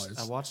 $5.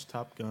 I watched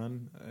Top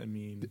Gun. I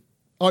mean,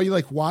 oh,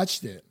 you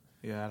watched it?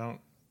 Yeah, I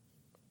don't.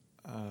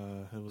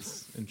 It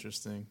was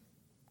interesting.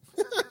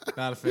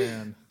 Not a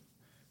fan.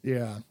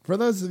 Yeah. For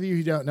those of you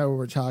who don't know what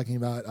we're talking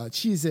about,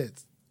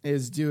 Cheez-It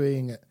is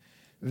doing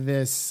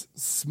this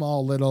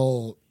small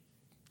little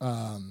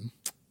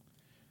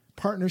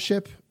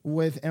partnership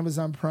with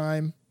Amazon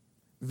Prime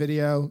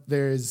Video.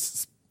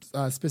 There's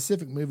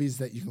specific movies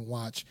that you can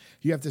watch.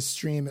 You have to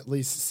stream at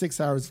least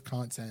 6 hours of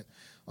content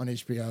on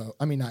HBO.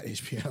 I mean, not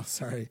HBO,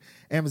 sorry.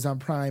 Amazon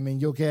Prime.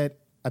 And you'll get,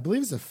 I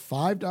believe it's a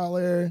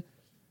 $5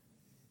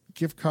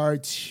 gift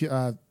card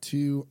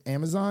to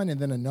Amazon and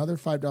then another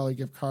 $5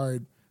 gift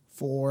card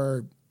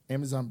for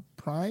Amazon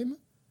Prime.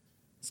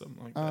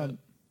 Something like that.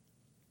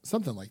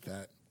 Something like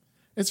that.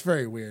 It's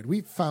very weird.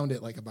 We found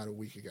it about a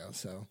week ago.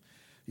 So,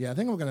 yeah, I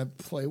think I'm going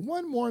to play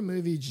one more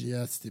movie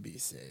just to be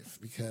safe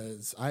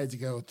because I had to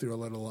go through a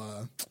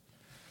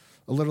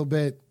little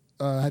bit.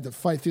 I had to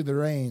fight through the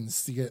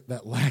reins to get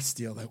that last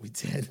deal that we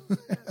did.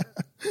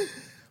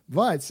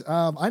 But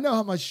I know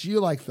how much you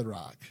like The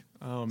Rock.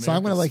 Oh, man, so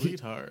I'm going to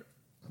sweetheart.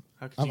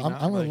 How could I'm you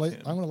not going like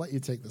him? to let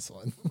you take this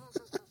one.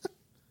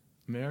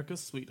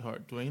 America's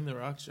Sweetheart, Dwayne The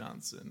Rock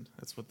Johnson.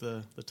 That's what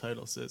the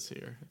title says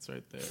here. It's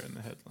right there in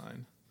the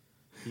headline.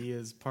 He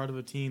is part of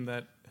a team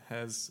that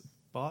has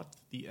bought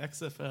the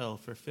XFL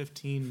for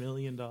 $15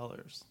 million.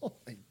 Oh,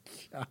 my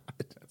God.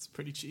 That's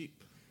pretty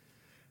cheap.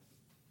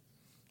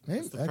 Man,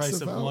 That's the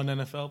price of one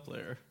NFL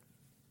player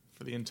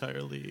for the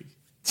entire league.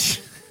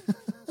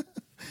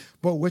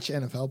 But which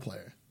NFL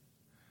player?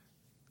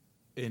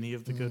 Any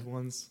of the good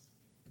ones?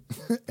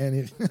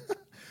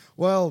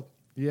 Well,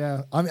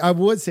 yeah. I mean, I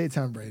would say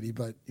Tom Brady,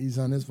 but he's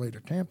on his way to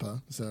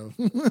Tampa, so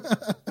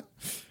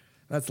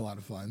that's a lot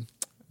of fun.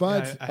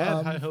 But yeah, I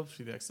had high hopes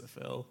for the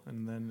XFL,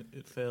 and then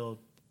it failed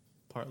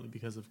partly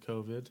because of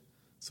COVID.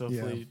 So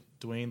hopefully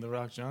Dwayne The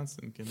Rock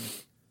Johnson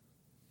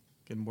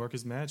can work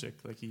his magic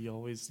like he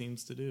always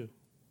seems to do.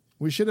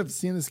 We should have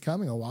seen this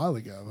coming a while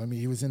ago. I mean,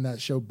 he was in that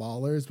show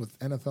Ballers with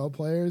NFL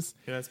players.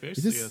 Yeah, that's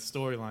basically a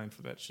storyline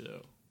for that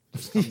show.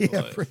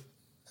 Yeah,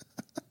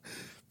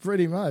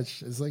 pretty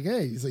much. It's like,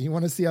 hey, so you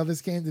want to see how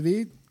this came to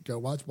be? Go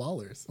watch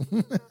Ballers.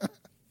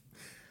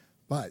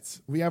 But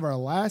we have our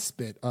last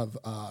bit of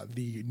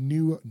the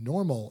new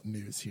normal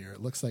news here.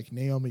 It looks like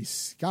Naomi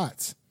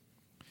Scott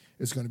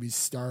is going to be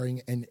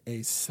starring in a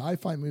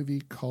sci-fi movie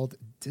called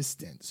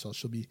Distant. So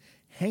she'll be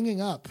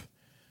hanging up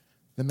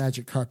the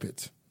magic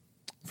carpet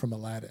from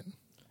Aladdin.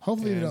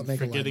 Hopefully they don't make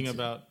forgetting Aladdin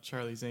about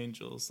Charlie's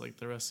Angels like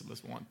the rest of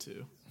us want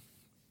to.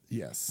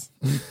 Yes.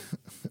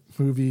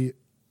 Movie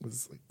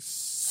was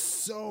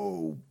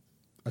so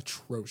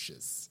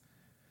atrocious.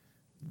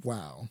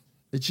 Wow.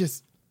 It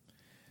just,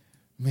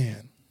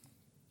 man.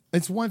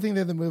 It's one thing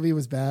that the movie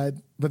was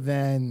bad, but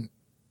then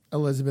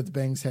Elizabeth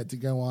Banks had to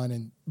go on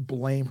and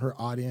blame her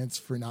audience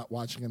for not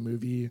watching a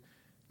movie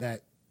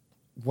that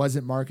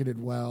wasn't marketed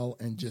well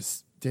and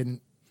just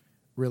didn't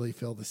really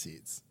fill the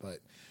seats. But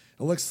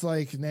it looks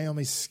like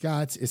Naomi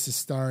Scott is to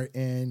star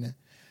in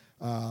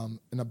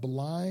a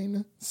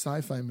blind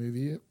sci-fi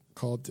movie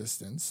called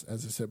Distance,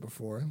 as I said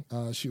before.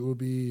 She will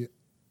be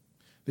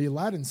the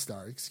Aladdin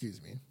star,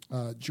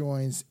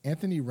 joins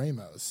Anthony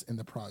Ramos in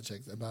the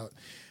project about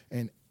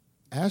an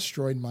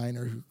asteroid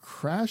miner who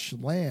crash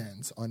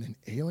lands on an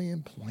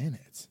alien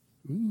planet.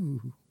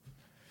 Ooh.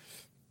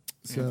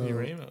 So, Anthony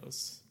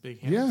Ramos,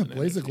 big Hamilton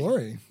Blaze of energy.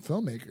 Glory,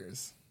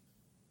 filmmakers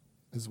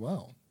as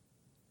well.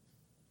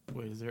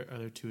 Wait, are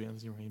there two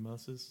Anthony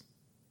Ramoses?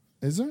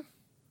 Is there?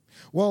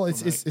 Well, it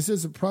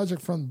says a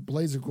project from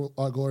Blaze of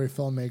Glory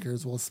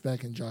filmmakers, Will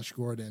Speck and Josh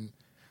Gordon.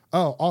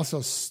 Oh,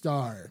 also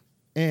star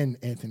in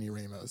Anthony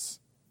Ramos.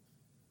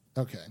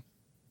 Okay.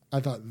 I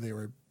thought they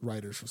were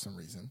writers for some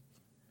reason.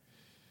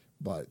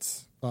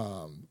 But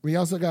we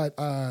also got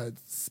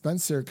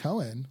Spencer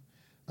Cohen,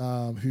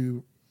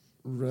 who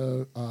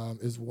wrote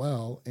as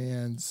well,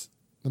 and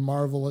the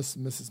marvelous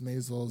Mrs.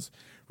 Maisel's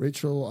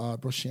Rachel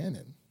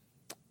Brosnahan.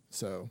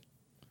 So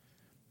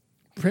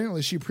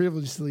apparently she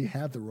previously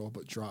had the role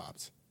but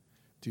dropped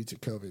due to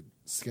COVID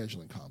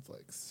scheduling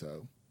conflicts.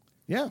 So,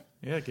 yeah.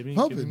 Yeah, give me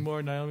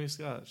more Naomi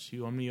Scott. She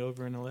won me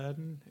over in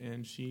Aladdin,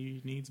 and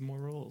she needs more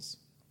roles.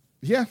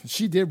 Yeah,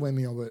 she did win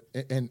me over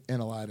in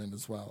Aladdin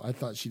as well. I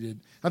thought she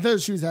did. I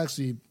thought she was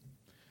actually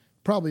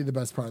probably the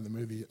best part of the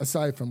movie.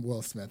 Aside from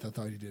Will Smith, I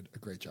thought he did a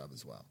great job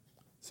as well.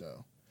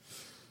 So,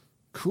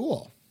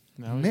 cool.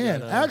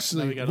 Man,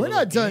 actually, we're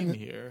not done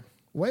here.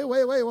 Wait.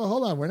 Well,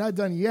 hold on. We're not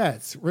done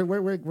yet. We're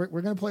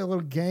going to play a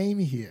little game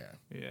here.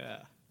 Yeah.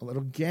 A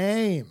little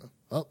game.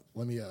 Oh,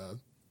 let me.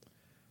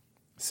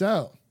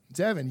 So,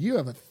 Devin, you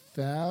have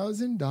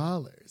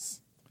 $1,000.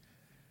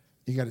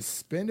 You got to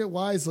spend it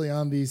wisely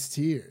on these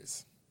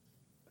tiers.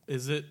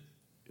 Is it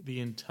the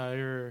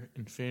entire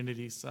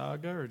Infinity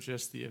Saga or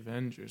just the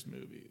Avengers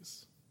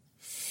movies?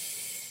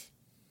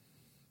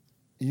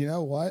 You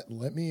know what?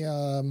 Let me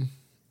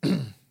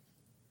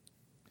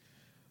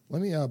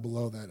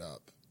blow that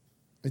up.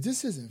 It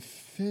just says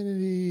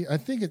Infinity. I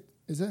think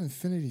is that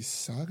Infinity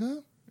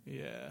Saga?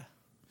 Yeah.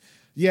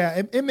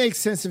 Yeah, it makes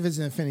sense if it's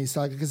an Infinity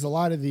Saga because a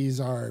lot of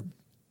these are.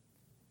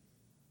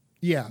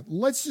 Yeah,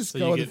 let's just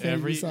go with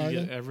Infinity Saga. You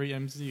get every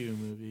MCU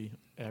movie,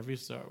 every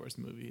Star Wars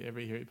movie,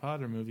 every Harry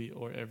Potter movie,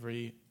 or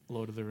every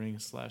Lord of the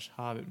Rings /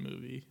 Hobbit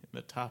movie in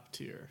the top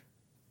tier.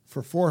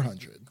 For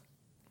 $400.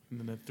 And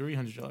then the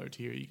 $300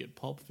 tier, you get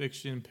Pulp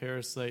Fiction,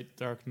 Parasite,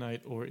 Dark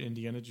Knight, or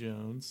Indiana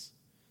Jones.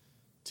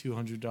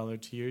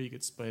 $200 tier, you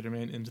get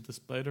Spider-Man Into the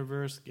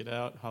Spider-Verse, Get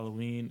Out,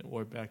 Halloween,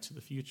 or Back to the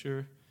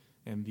Future.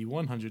 And the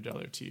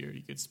 $100 tier,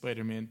 you get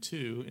Spider-Man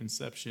 2,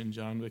 Inception,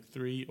 John Wick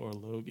 3, or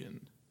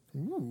Logan.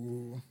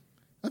 Ooh.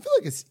 I feel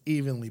like it's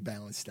evenly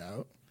balanced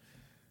out.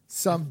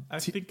 I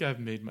think I've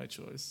made my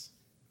choice.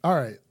 All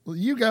right. Well,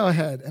 you go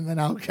ahead, and then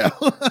I'll go.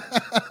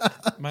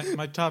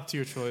 my top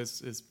tier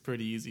choice is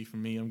pretty easy for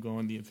me. I'm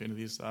going the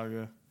Infinity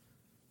Saga.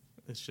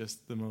 It's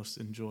just the most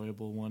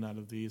enjoyable one out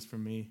of these for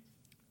me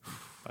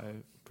by a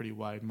pretty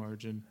wide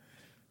margin.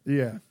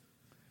 Yeah.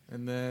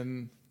 And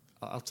then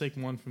I'll take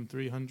one from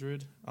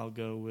 300. I'll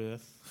go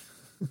with...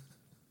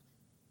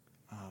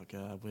 Oh,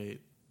 God,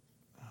 wait.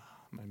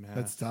 My math.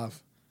 That's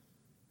tough.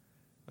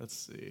 Let's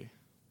see.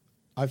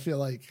 I feel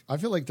like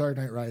Dark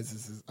Knight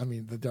Rises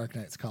the Dark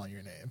Knight's calling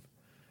your name.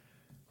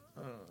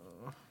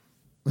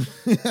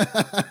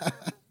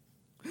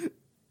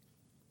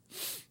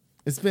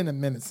 It's been a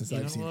minute since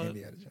I've seen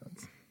Indiana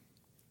Jones.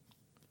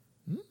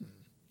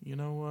 You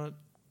know what?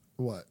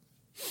 What?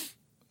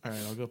 All right,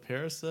 I'll go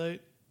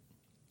Parasite.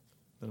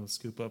 Then I'll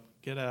scoop up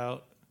Get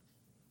Out.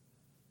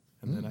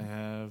 And then I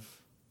have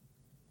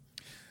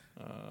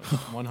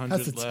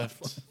 100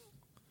 left.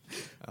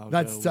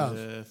 That's tough.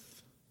 With,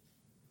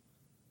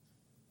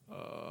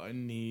 I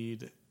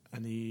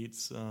need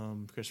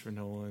some Christopher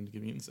Nolan to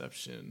give me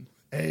Inception.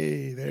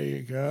 Hey, there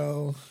you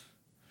go.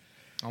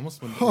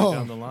 Almost went right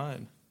down the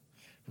line.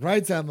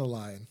 Right down the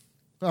line.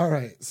 All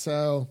right,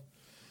 so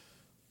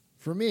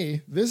for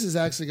me, this is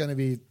actually going to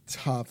be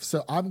tough.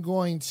 So I'm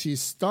going to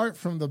start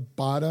from the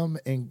bottom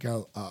and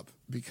go up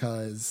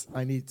because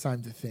I need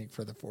time to think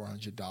for the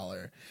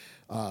 $400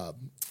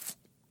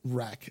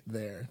 rack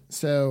there.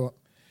 So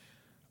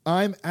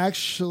I'm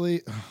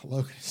actually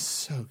Logan is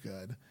so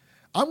good.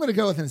 I'm going to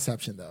go with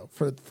Inception though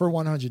for $100.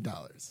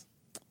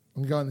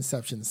 I'm going to go with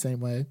Inception the same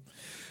way.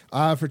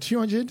 For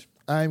 $200,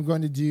 I'm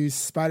going to do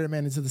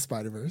Spider-Man Into the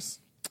Spider-Verse,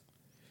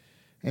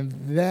 and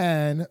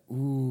then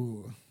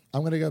I'm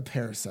going to go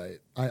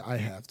Parasite. I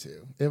have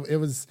to. It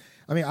was.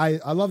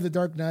 I love the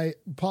Dark Knight.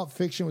 Pulp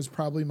Fiction was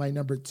probably my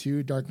number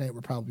 2. Dark Knight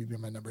would probably be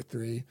my number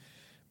 3.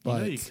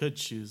 But you could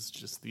choose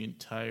just the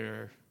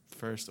entire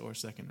first or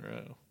second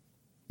row.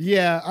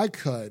 Yeah, I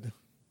could,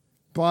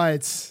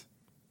 but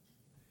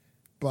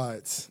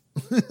if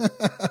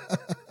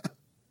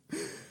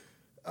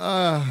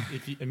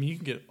you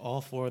can get all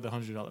 4 of the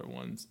 $100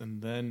 ones,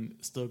 and then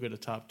still get a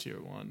top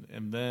tier one,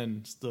 and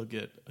then still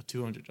get a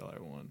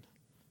 $200 one.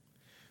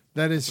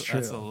 That is true.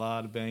 That's a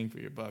lot of bang for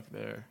your buck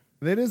there.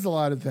 That is a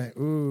lot of bang.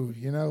 Ooh,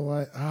 you know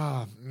what?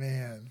 Oh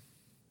man,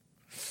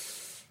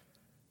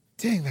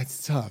 dang,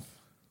 that's tough.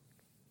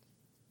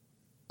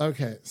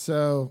 Okay,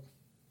 so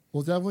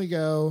we'll definitely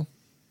go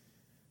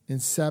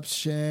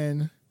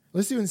Inception.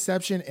 Let's do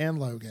Inception and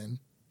Logan.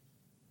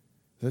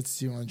 That's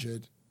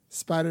 200.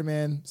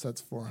 Spider-Man, so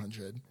that's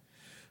 400.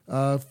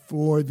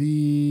 For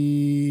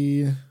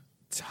the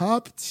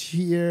top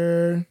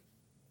tier,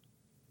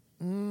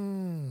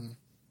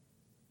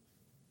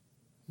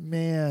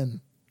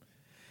 man,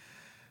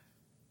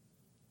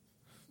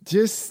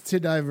 just to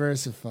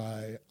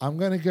diversify, I'm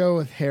going to go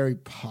with Harry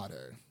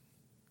Potter.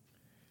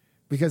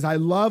 Because I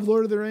love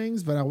Lord of the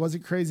Rings, but I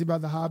wasn't crazy about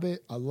The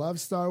Hobbit. I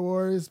love Star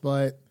Wars,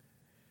 but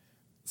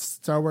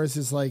Star Wars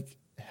is like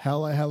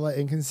hella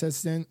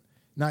inconsistent.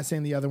 Not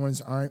saying the other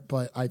ones aren't,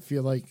 but I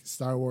feel like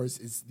Star Wars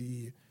is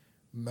the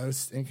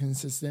most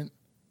inconsistent.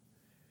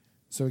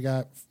 So we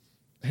got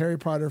Harry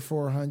Potter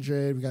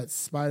 400, we got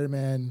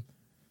Spider-Man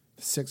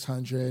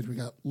 600, we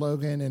got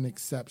Logan and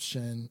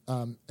Inception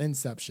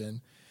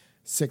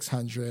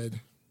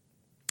 600.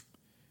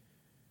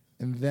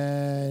 And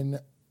then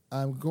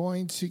I'm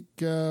going to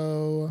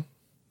go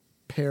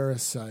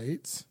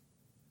Parasite.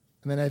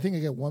 And then I think I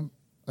get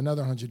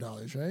another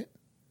 $100, right?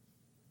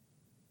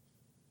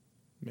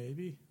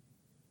 Maybe.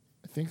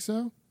 I think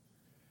so.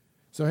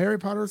 So Harry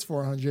Potter was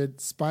 400,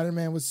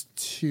 Spider-Man was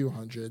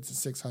 200, so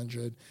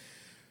 600.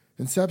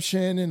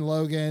 Inception and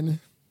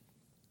Logan.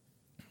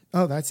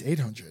 Oh, that's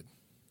 800.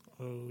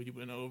 Oh, you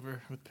went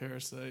over with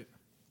Parasite.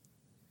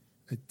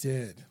 I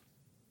did.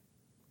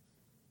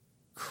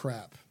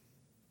 Crap.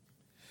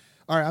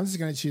 All right, I'm just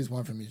going to choose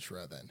one from each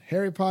row then.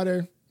 Harry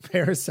Potter,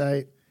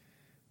 Parasite,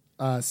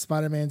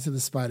 Spider-Man to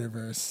the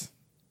Spider-Verse,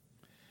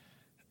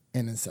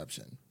 and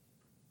Inception.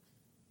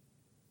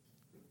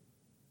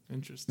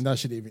 Interesting. And that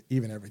should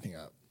even everything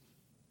up.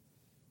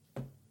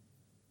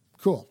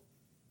 Cool.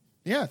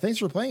 Yeah, thanks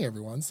for playing,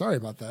 everyone. Sorry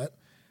about that.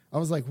 I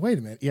was like, wait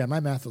a minute. Yeah, my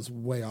math was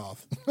way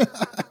off.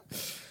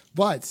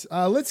 But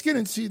let's get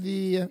into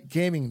the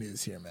gaming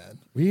news here, man.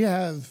 We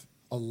have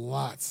a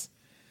lot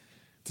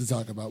to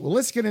talk about. Well,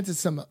 let's get into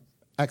some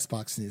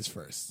Xbox news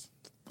first.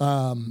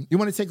 You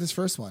want to take this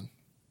first one?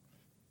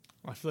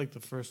 I feel like the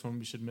first one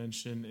we should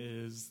mention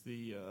is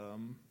the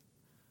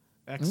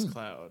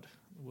xCloud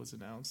was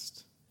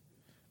announced.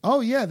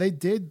 Oh, yeah, they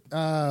did.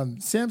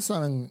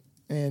 Samsung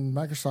and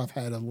Microsoft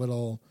had a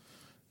little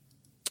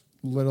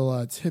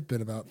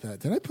tidbit about that.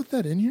 Did I put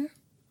that in here?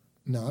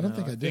 No, I don't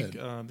think I did.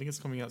 I think it's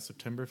coming out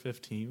September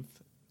 15th.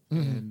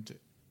 And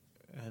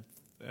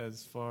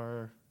as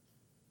far...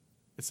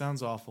 It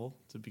sounds awful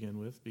to begin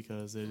with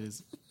because it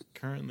is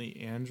currently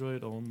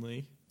Android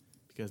only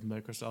because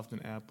Microsoft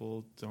and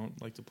Apple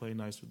don't like to play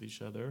nice with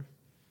each other.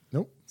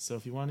 Nope. So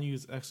if you want to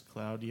use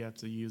xCloud, you have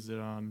to use it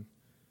on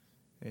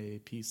a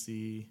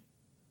PC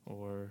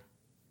or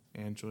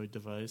Android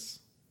device.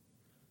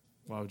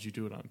 Why would you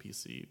do it on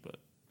PC? But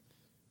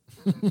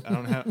I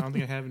don't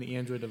think I have any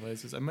Android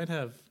devices. I might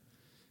have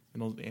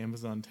an old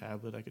Amazon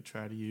tablet I could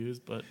try to use,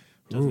 but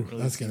doesn't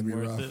really that's gonna seem be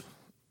worth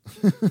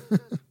rough.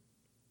 it.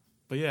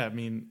 But yeah, I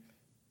mean,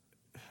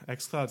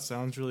 xCloud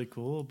sounds really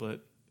cool,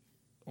 but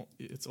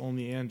it's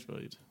only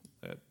Android.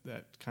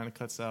 That kind of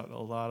cuts out a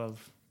lot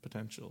of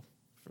potential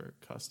for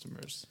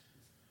customers.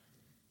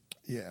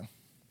 Yeah.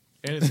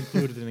 And it's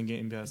included in a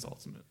Game Pass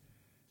Ultimate.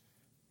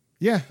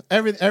 Yeah,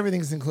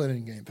 everything's included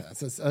in Game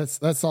Pass.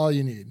 That's all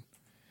you need.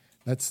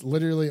 That's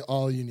literally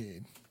all you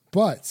need.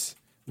 But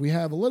we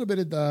have a little bit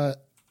of the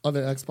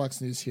other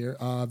Xbox news here.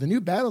 The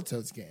new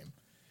Battletoads game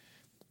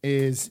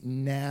is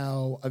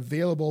now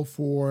available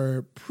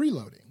for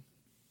preloading.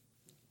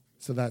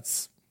 So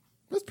that's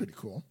pretty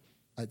cool,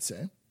 I'd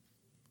say.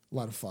 A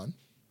lot of fun.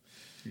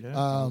 Yeah,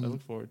 I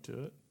look forward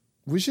to it.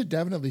 We should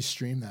definitely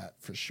stream that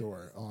for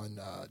sure on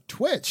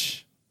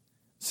Twitch.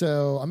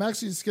 So I'm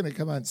actually just going to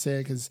come out and say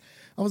it because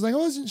I was like, I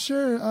wasn't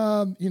sure,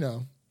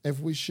 if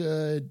we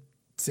should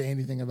say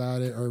anything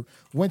about it or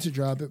when to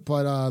drop it.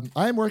 But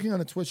I am working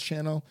on a Twitch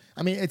channel.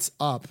 I mean, it's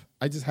up.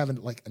 I just haven't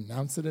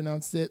announced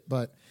it.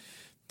 But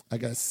I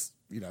guess,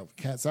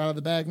 cat's out of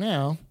the bag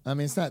now. I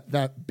mean, it's not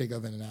that big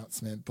of an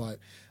announcement. But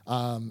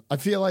I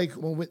feel like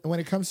when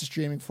it comes to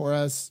streaming for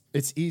us,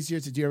 it's easier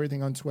to do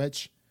everything on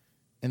Twitch.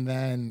 And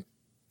then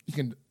you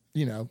can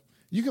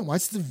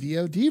watch the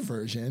VOD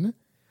version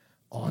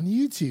on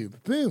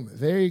YouTube. Boom.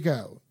 There you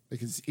go.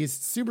 Because it's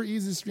super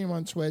easy to stream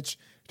on Twitch.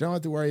 You don't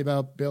have to worry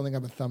about building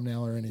up a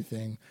thumbnail or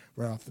anything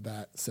right off the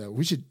bat. So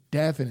we should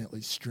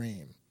definitely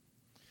stream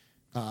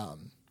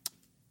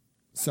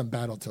some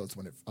Battletoads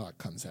when it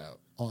comes out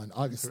on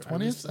August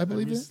 20th, I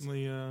believe it is.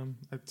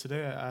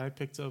 Today I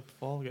picked up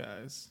Fall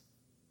Guys.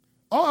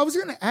 Oh, I was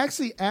going to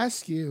actually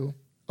ask you,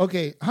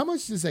 okay, how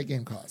much does that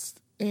game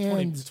cost?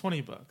 And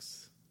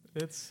 $20.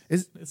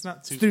 It's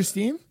not too through bad.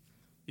 Steam?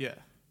 Yeah.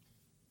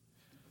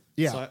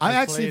 Yeah, So I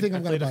actually think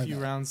I'm going to buy a few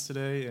that. rounds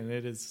today, and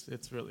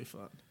it's really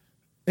fun.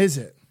 Is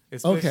it?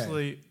 It's Okay.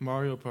 basically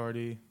Mario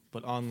Party,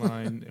 but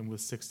online and with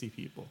 60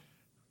 people.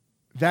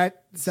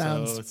 That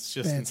sounds so it's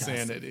just fantastic.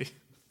 insanity.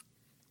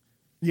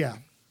 Yeah,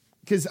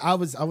 because I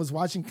was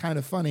watching Kind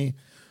of Funny,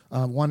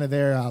 one of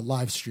their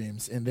live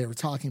streams, and they were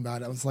talking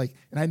about it. I was like,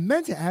 and I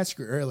meant to ask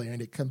you earlier,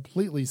 and it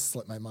completely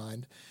slipped my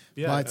mind.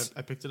 Yeah, but,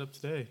 I picked it up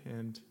today,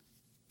 and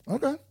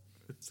okay,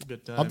 it's a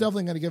good time. I'm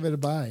definitely going to give it a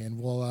buy, and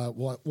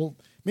we'll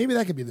maybe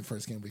that could be the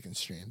first game we can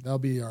stream. That'll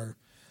be our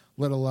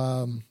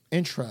little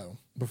intro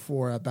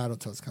before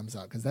Battletoads comes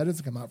out, because that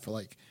doesn't come out for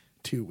like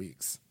 2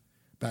 weeks.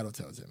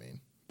 Battletoads, I mean,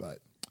 but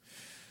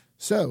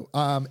so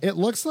it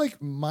looks like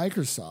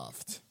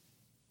Microsoft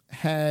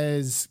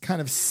has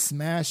kind of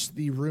smashed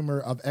the rumor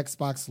of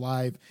Xbox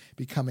Live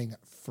becoming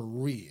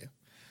free.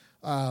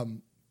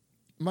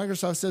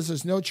 Microsoft says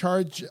there's no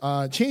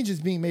changes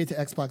being made to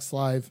Xbox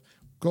Live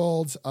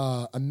Gold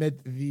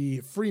amid the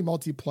free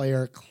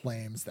multiplayer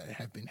claims that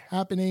have been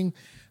happening.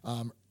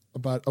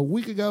 about a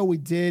week ago, we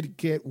did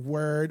get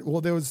word.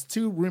 Well, there was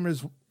two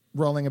rumors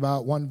rolling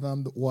about. One of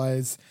them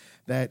was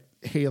that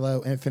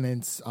Halo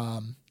Infinite's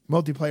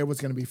multiplayer was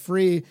going to be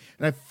free,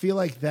 and I feel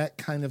like that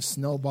kind of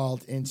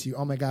snowballed into,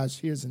 oh my gosh,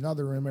 here's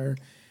another rumor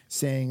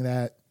saying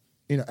that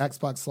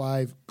Xbox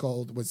Live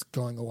Gold was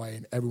going away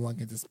and everyone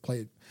can just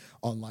play it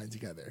online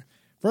together.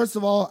 First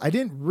of all, I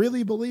didn't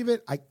really believe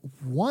it. I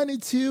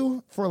wanted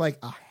to for like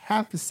a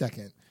half a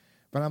second,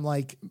 but I'm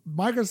like,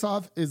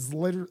 Microsoft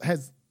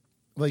has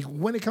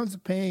when it comes to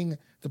paying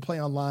to play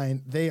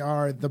online, they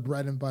are the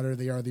bread and butter.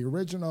 They are the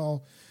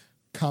original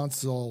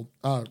console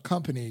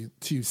company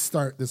to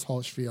start this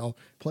whole spiel.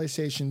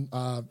 PlayStation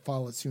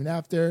followed soon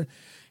after,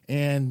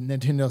 and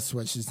Nintendo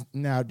Switch is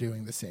now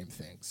doing the same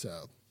thing.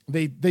 So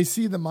they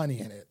see the money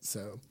in it.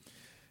 So,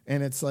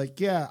 and it's like,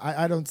 yeah,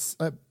 I don't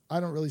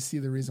really see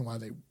the reason why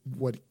they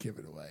would give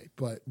it away.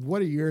 But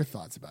what are your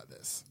thoughts about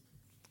this?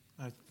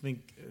 I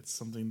think it's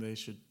something they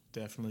should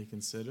definitely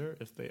consider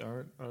if they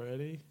aren't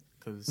already.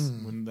 Because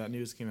when that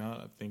news came out,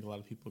 I think a lot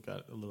of people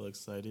got a little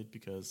excited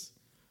because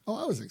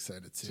I was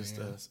excited too. Just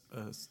a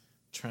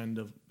trend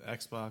of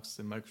Xbox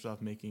and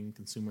Microsoft making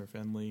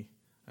consumer-friendly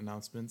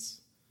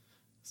announcements,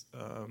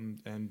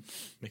 and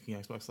making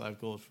Xbox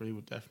Live Gold free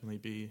would definitely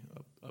be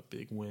a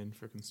big win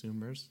for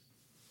consumers.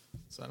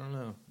 So I don't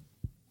know.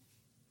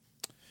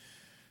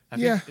 I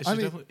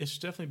think it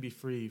should definitely be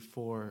free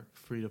for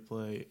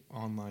free-to-play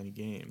online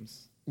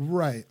games,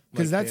 right?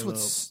 Because like that's Halo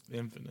what's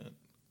Infinite.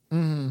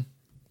 Mm-hmm.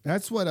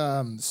 That's what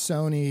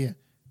Sony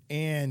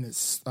and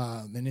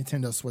the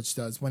Nintendo Switch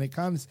does when it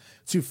comes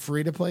to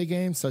free-to-play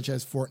games such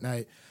as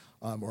Fortnite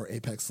or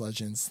Apex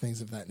Legends,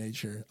 things of that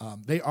nature.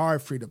 They are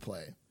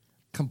free-to-play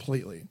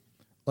completely.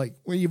 Like,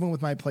 even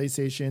with my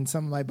PlayStation,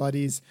 some of my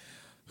buddies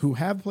who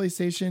have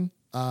PlayStation,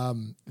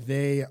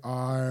 they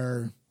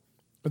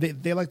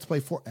like to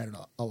play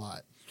Fortnite a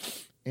lot.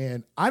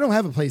 And I don't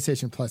have a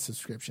PlayStation Plus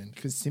subscription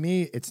because to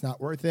me, it's not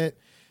worth it.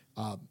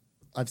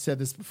 I've said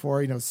this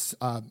before,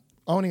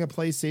 owning a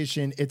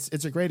PlayStation,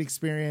 it's a great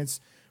experience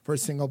for a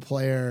single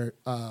player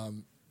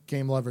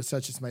game lover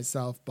such as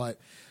myself, but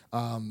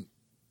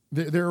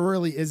there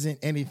really isn't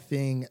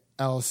anything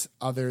else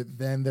other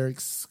than their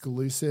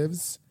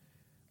exclusives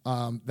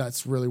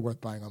that's really worth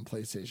buying on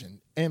PlayStation,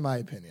 in my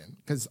opinion,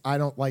 because I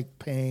don't like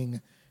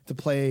paying to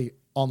play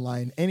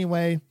online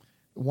anyway.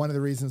 One of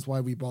the reasons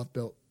why we both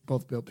built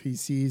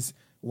PCs a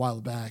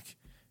while back,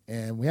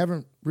 and we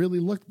haven't really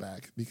looked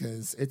back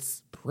because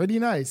it's pretty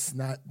nice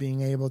not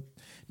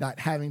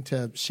having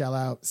to shell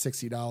out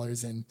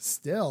 $60 and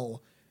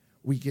still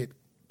we get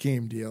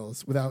game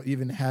deals without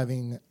even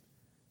having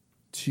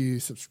to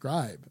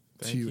subscribe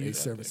to a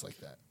service like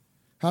that.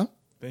 Huh?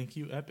 Thank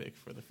you, Epic,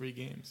 for the free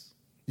games.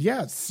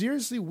 Yeah,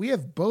 seriously, we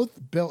have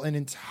both built an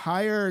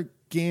entire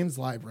games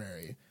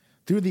library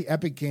through the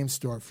Epic Games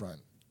storefront.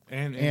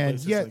 And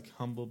places like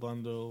Humble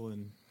Bundle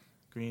and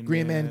Green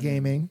Man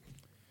Gaming.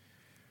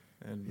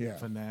 And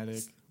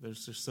Fanatic.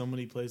 There's just so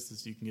many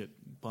places you can get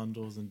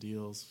bundles and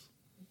deals.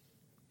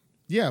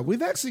 Yeah,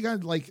 we've actually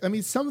got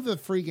some of the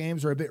free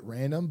games are a bit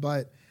random,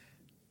 but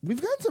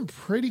we've got some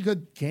pretty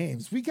good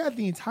games. We got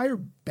the entire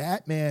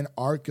Batman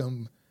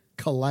Arkham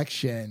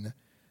collection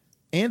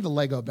and the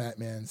Lego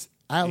Batmans,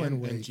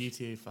 Alan Wake, and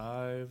GTA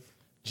 5.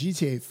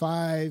 GTA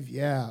 5,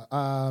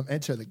 yeah.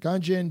 Enter the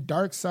Gungeon,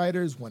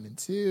 Darksiders 1 and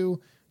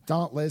 2,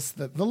 Dauntless.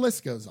 The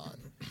list goes on.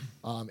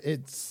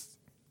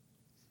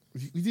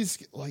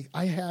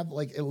 I have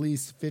at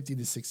least 50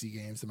 to 60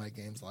 games in my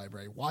games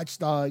library. Watch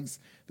Dogs,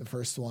 the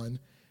first one.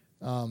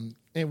 And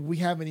we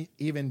haven't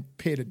even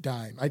paid a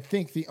dime. I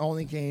think the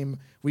only game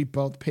we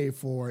both paid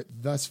for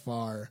thus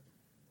far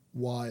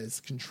was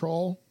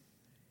Control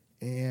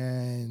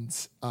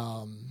and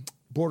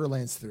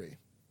Borderlands 3.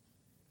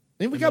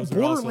 And we got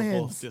Borderlands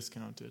also both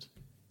discounted.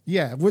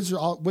 Yeah, which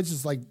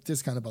is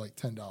discounted by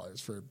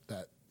 $10 for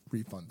that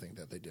refund thing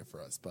that they did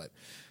for us. But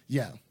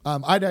yeah,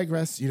 I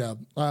digress.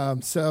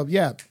 So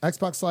yeah,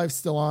 Xbox Live's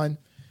still on.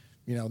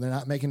 They're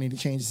not making any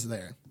changes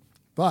there.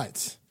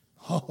 But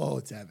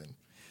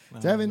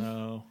Devin.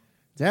 No.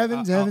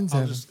 Devin.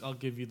 I'll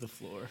give you the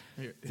floor.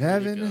 Here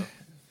Devin.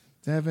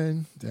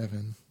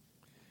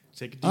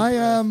 Take a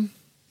deep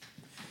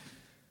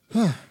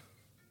breath.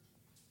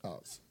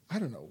 I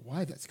don't know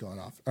why that's going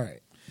off. All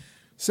right.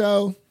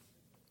 So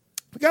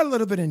we got a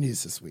little bit of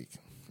news this week.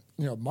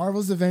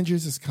 Marvel's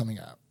Avengers is coming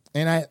out.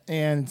 And I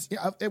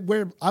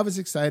was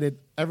excited.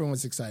 Everyone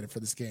was excited for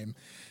this game.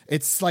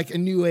 It's like a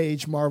new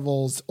age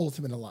Marvel's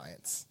Ultimate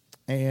Alliance.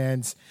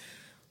 And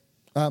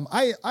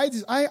I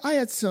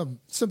had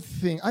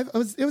something.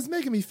 It was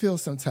making me feel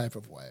some type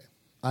of way.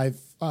 I've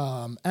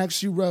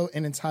actually wrote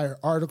an entire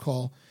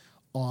article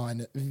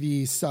on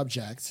the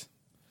subject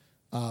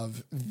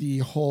of the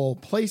whole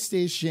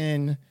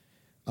PlayStation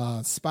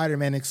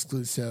Spider-Man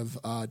exclusive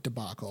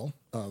debacle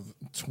of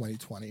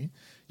 2020.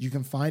 You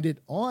can find it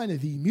on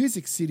the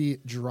Music City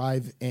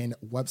Drive-In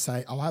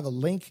website. I'll have a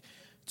link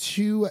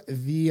to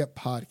the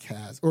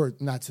podcast, or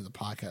not to the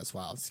podcast,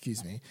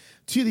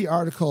 to the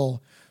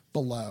article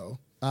below.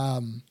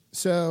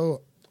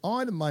 So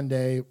on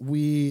Monday,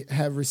 we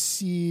have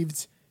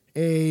received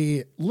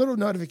a little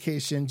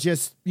notification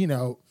just,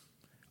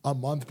 a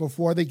month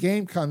before the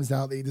game comes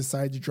out. They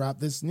decide to drop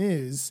this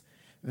news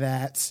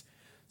that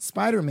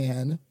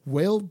Spider-Man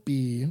will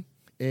be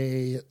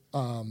a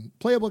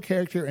playable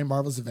character in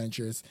Marvel's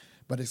Avengers,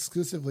 but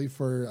exclusively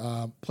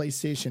for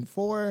PlayStation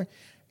 4.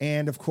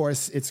 And, of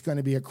course, it's going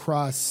to be a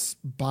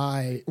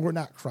cross-buy, or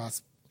not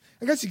cross,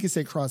 I guess you could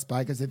say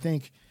cross-buy, because I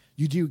think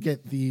you do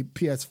get the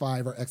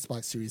PS5 or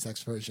Xbox Series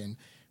X version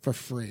for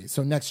free.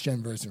 So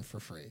next-gen version for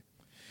free.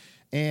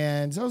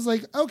 And I was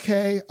like,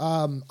 okay,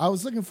 I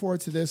was looking forward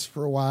to this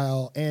for a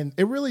while, and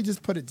it really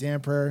just put a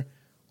damper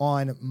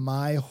on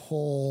my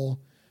whole,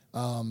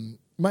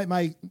 not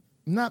my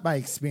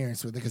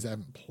experience with it because I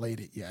haven't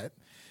played it yet,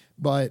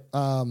 but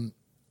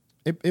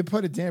it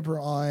put a damper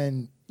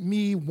on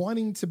me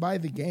wanting to buy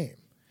the game.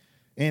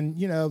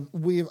 And,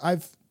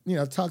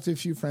 I've talked to a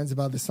few friends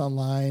about this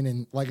online,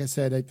 and like I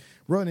said, I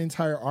wrote an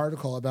entire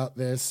article about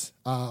this.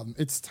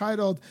 It's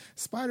titled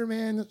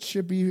 "Spider-Man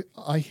Should Be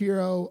a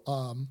Hero."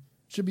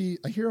 Should be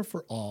a hero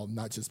for all,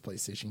 not just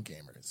PlayStation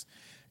gamers.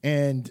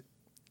 And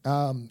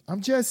I'm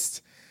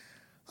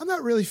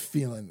not really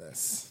feeling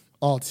this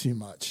all too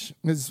much,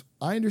 because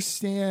I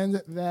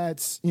understand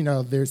that,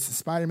 there's the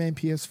Spider-Man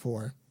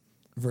PS4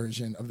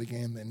 version of the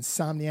game. The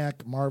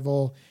Insomniac,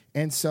 Marvel,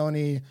 and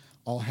Sony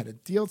all had a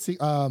deal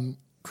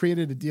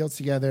created a deal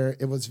together.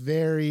 It was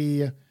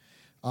very,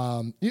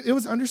 it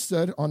was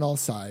understood on all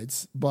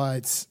sides,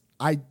 but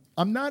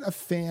I'm not a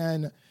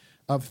fan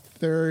of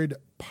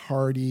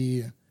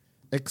third-party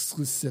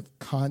exclusive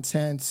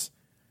content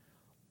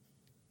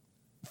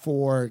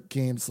for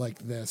games like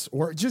this,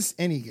 or just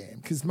any game,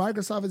 because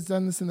Microsoft has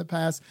done this in the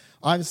past.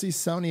 Obviously,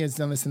 Sony has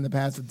done this in the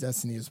past with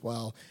Destiny as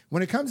well.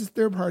 When it comes to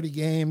third-party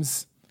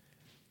games,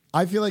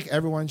 I feel like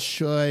everyone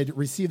should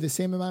receive the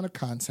same amount of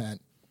content,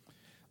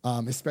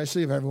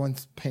 especially if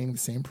everyone's paying the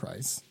same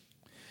price.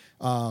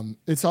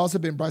 It's also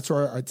been brought to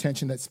our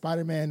attention that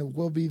Spider-Man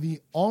will be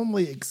the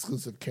only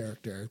exclusive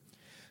character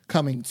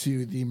coming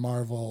to the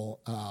Marvel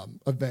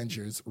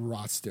Avengers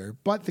roster.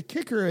 But the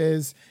kicker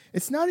is,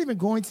 it's not even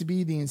going to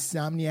be the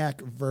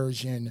Insomniac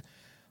version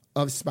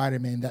of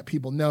Spider-Man that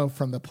people know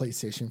from the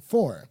PlayStation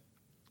 4.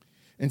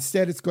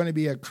 Instead, it's going to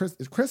be a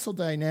Crystal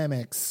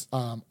Dynamics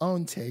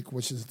own take,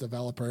 which is the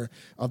developer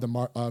of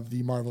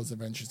the Marvel's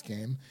Avengers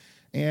game.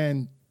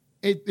 And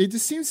it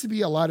just seems to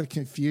be a lot of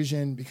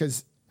confusion,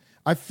 because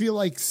I feel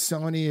like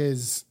Sony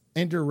is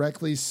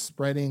indirectly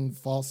spreading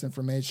false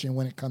information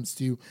when it comes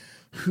to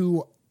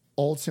who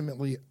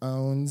ultimately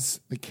owns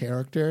the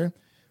character.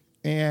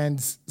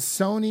 And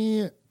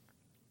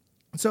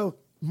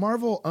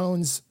Marvel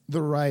owns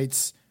the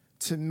rights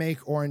to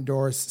make or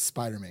endorse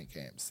Spider-Man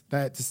games.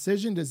 That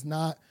decision does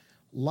not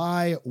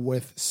lie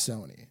with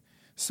Sony.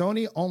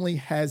 Sony only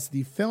has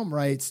the film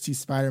rights to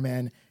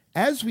Spider-Man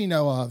as we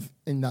know of,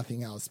 and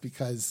nothing else,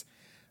 because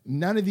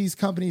none of these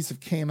companies have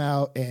came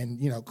out and,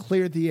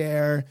 cleared the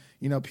air.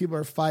 People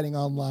are fighting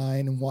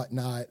online and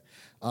whatnot.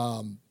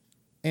 And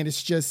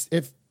it's just,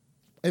 if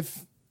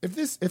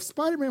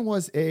Spider-Man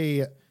was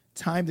a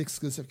timed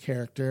exclusive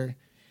character,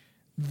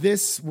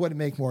 this would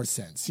make more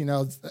sense.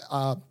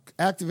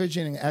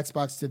 Activision and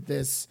Xbox did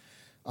this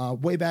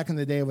way back in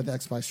the day with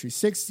Xbox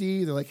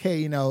 360. They're like,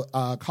 hey,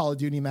 Call of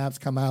Duty maps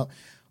come out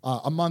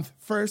a month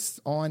first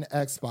on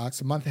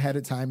Xbox, a month ahead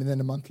of time, and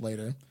then a month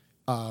later,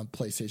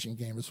 PlayStation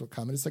gamers will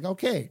come. And it's like,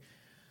 okay,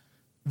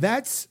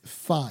 that's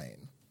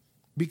fine,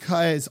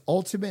 because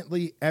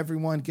ultimately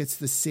everyone gets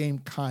the same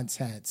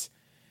content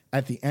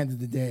at the end of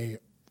the day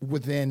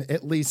within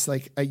at least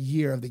like a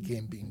year of the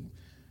game being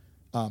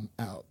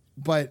out.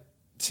 But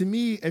to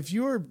me, if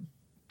you're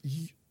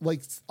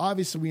like,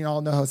 obviously we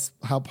all know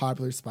how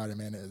popular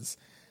Spider-Man is,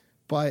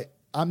 but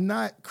I'm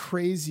not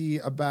crazy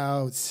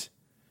about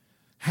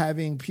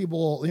having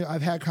people,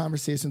 I've had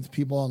conversations with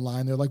people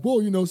online. They're like, well,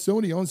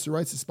 Sony owns the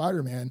rights to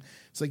Spider-Man.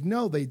 It's like,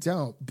 no, they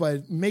don't.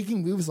 But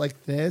making moves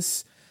like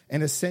this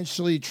and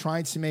essentially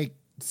trying to make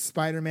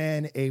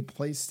Spider-Man a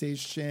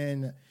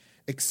PlayStation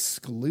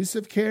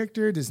exclusive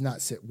character does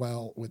not sit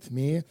well with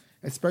me,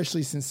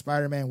 especially since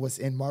Spider-Man was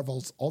in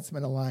Marvel's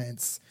Ultimate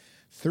Alliance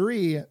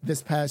 3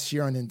 this past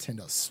year on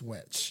Nintendo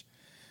Switch.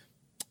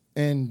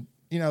 And,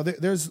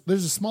 there's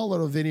a small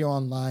little video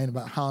online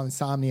about how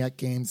Insomniac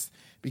Games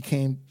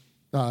came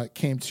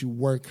to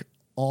work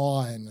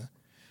on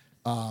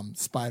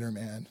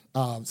Spider-Man.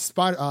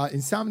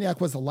 Insomniac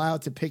was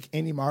allowed to pick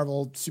any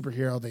Marvel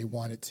superhero they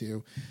wanted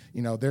to.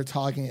 They're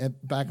talking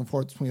back and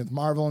forth between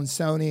Marvel and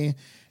Sony,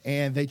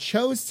 and they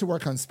chose to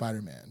work on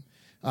Spider-Man.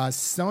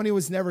 Sony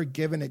was never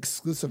given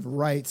exclusive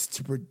rights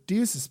to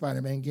produce a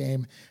Spider-Man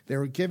game. They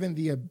were given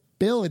the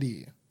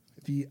ability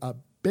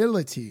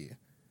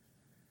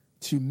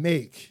to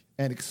make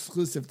an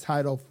exclusive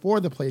title for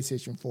the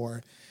PlayStation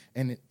 4.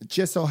 And it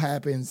just so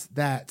happens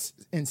that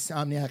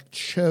Insomniac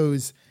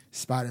chose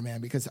Spider-Man,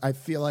 because I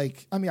feel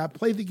like, I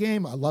played the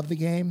game. I love the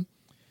game.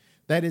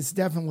 That is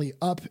definitely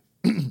up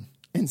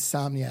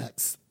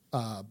Insomniac's,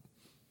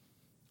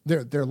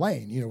 their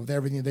lane, with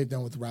everything they've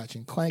done with Ratchet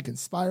and Clank and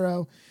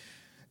Spyro.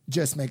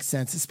 just makes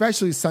sense,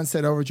 especially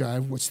Sunset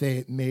Overdrive, which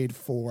they made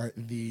for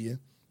the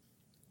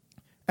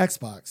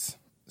Xbox.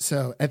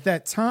 So at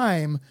that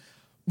time,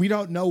 we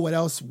don't know what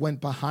else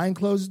went behind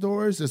closed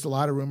doors. There's a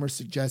lot of rumors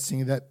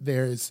suggesting that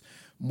there's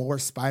more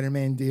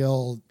Spider-Man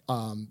deals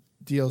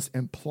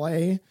in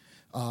play,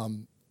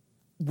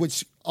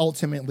 which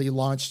ultimately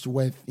launched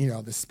with,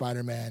 the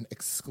Spider-Man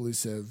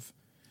exclusive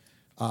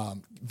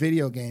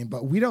video game.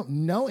 But we don't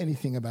know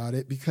anything about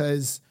it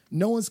because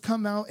no one's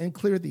come out and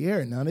cleared the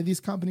air. None of these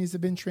companies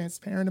have been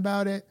transparent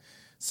about it.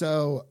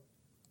 So,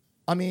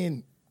 I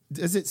mean,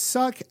 does it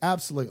suck?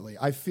 Absolutely.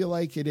 I feel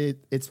like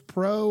it's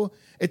for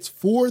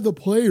the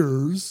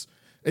players.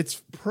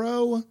 It's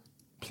pro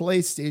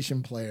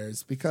PlayStation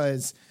players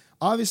because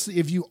obviously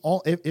if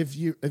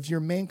your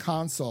main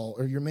console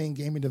or your main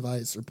gaming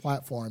device or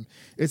platform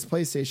is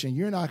PlayStation,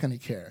 you're not going to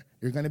care.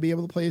 You're going to be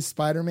able to play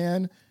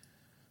Spider-Man,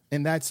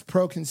 and that's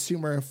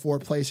pro-consumer for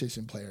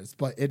PlayStation players.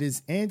 But it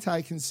is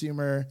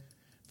anti-consumer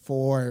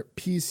for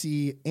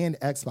PC and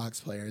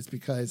Xbox players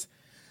because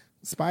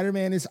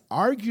Spider-Man is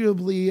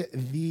arguably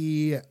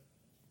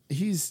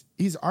he's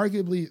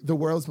arguably the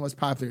world's most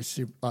popular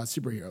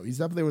superhero. He's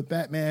up there with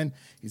Batman.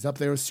 He's up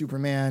there with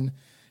Superman,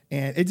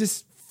 and it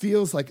just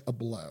feels like a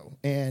blow.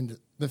 And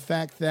the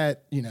fact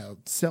that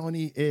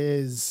Sony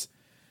is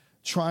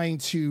trying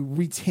to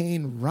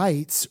retain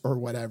rights or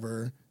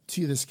whatever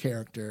to this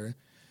character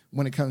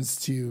when it comes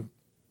to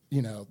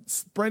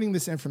spreading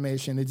this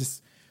information,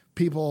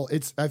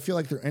 I feel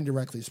like they're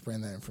indirectly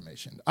spreading that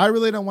information. I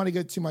really don't want to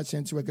get too much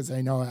into it because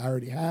I know I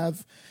already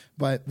have,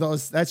 but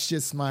that's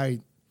just my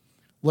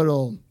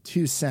little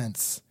 2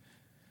 cents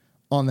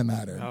on the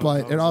matter. That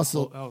was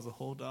a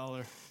whole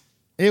 $1.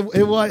 It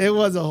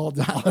was a whole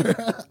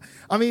 $1.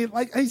 I mean,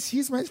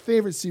 he's my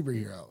favorite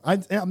superhero.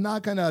 I'm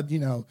not gonna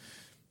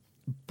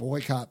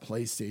boycott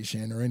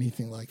PlayStation or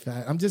anything like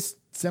that. I'm just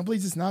simply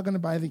not gonna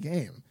buy the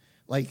game.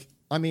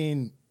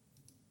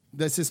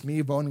 That's just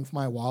me voting for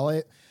my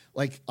wallet.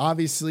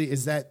 Obviously,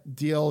 is that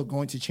deal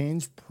going to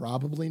change?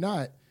 Probably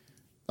not.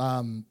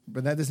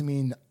 But that doesn't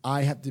mean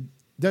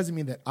doesn't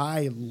mean that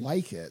I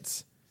like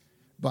it.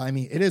 But I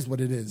mean, it is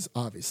what it is,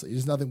 obviously.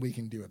 There's nothing we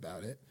can do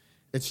about it.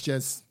 It's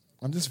just,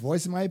 I'm just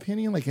voicing my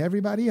opinion like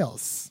everybody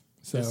else.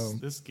 So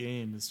this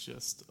game is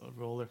just a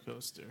roller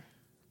coaster.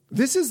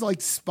 This is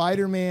like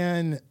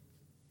Spider-Man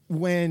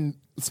when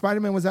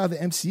Spider-Man was out of the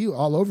MCU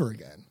all over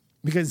again.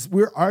 Because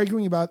we're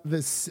arguing about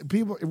this,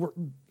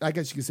 I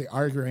guess you could say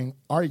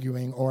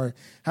arguing or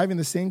having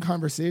the same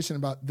conversation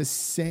about the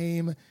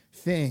same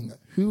thing.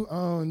 Who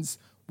owns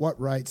what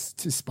rights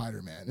to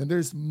Spider-Man? And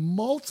there's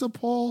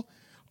multiple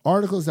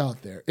articles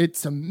out there.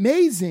 It's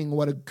amazing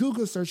what a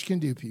Google search can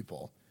do,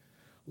 people.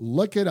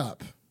 Look it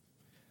up.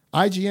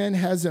 IGN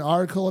has an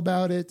article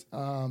about it.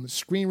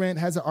 Screen Rant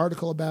has an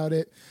article about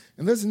it.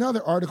 And there's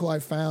another article I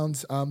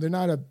found. They're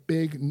not a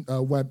big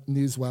web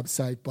news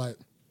website, but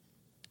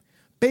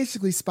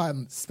basically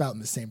spouting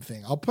the same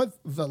thing. I'll put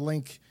the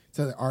link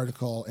to the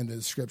article in the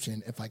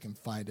description if I can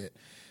find it,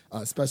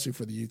 especially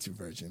for the YouTube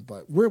version.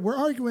 But we're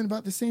arguing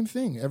about the same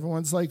thing.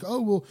 Everyone's like,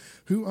 oh, well,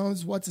 who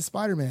owns what to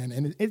Spider-Man?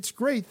 And it's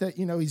great that,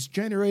 he's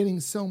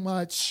generating so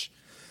much,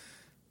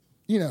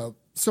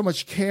 so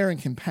much care and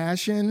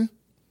compassion.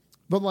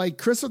 But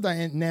Crystal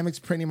Dynamics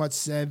pretty much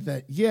said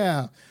that,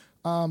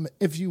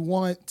 if you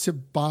want to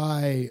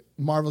buy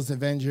Marvel's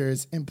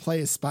Avengers and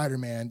play as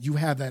Spider-Man, you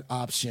have that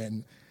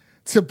option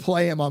to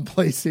play him on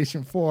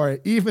PlayStation 4,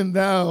 even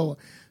though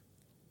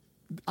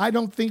I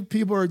don't think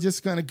people are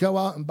just going to go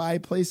out and buy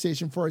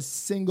PlayStation for a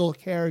single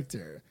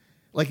character.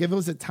 If it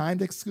was a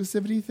timed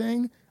exclusivity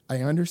thing,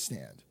 I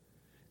understand.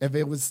 If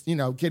it was,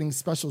 getting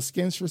special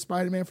skins for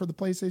Spider-Man for the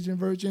PlayStation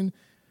version,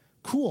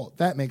 cool,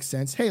 that makes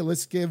sense. Hey,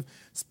 let's give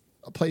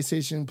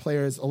PlayStation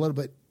players a little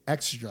bit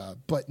extra,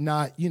 but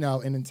not,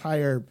 an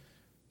entire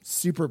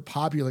super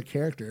popular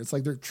character. It's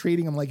like they're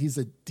treating him like he's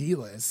a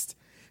D-list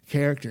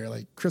character.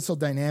 Crystal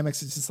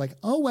Dynamics is just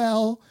oh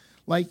well,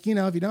 if you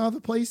don't have a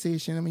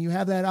PlayStation, I mean, you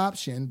have that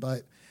option,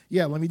 but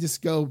let me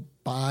just go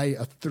buy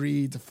a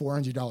 $300 to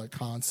 $400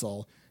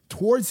 console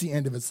towards the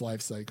end of its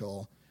life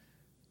cycle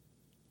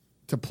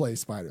to play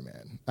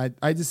Spider-Man.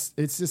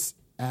 It's just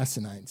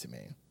asinine to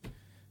me,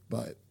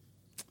 but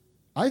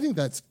I think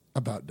that's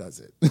about does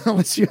it.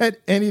 Unless you had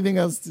anything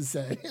else to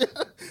say.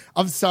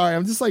 I'm sorry.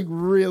 I'm just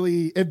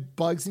really, it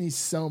bugs me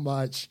so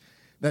much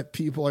that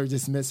people are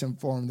just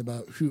misinformed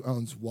about who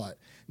owns what.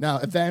 Now,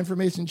 if that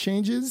information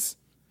changes,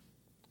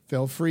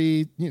 feel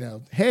free,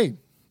 hey,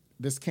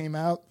 this came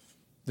out,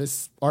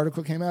 this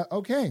article came out,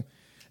 okay.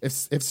 If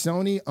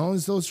Sony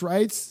owns those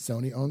rights,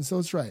 Sony owns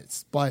those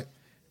rights. But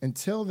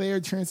until they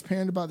are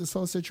transparent about this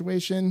whole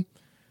situation,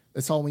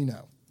 that's all we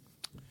know.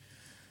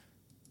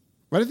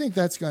 But I think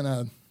that's going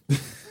to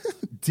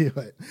do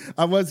it.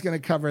 I was going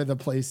to cover the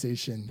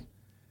PlayStation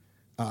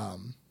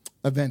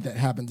event that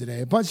happened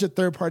today. A bunch of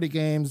third-party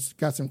games,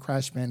 got some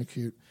Crash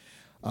Bandicoot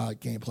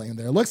gameplay in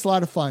there. It looks a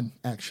lot of fun,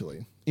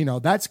 actually.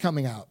 That's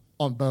coming out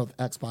on both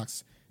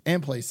Xbox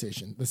and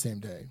PlayStation the same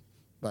day.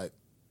 But,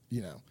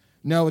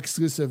 no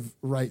exclusive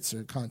rights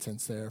or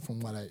contents there from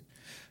what I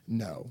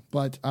no.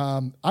 But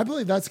I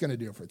believe that's going to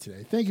do it for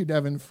today. Thank you,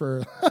 Devin,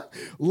 for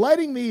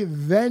letting me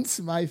vent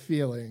my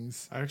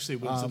feelings. I actually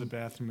went to the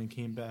bathroom and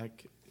came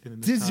back.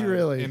 Did you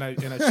really? And I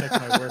checked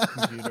my work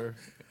computer.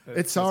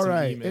 It's all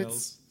right.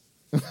 Emails.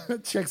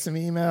 Check some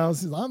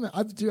emails.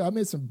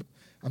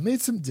 I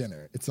made some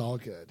dinner. It's all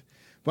good.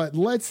 But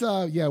let's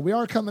we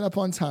are coming up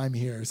on time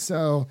here.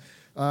 So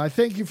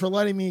thank you for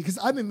letting me, because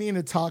I've been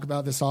meaning to talk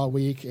about this all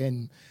week,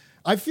 and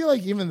I feel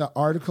like even the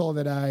article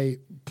that I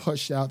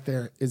pushed out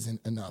there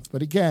isn't enough.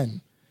 But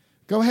again,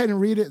 go ahead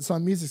and read it. It's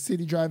on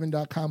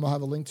MusicCityDriving.com. We'll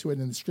have a link to it in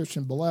the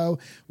description below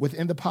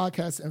within the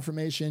podcast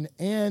information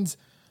and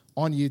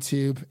on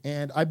YouTube.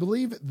 And I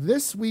believe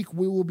this week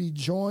we will be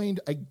joined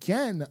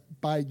again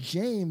by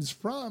James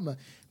from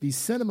the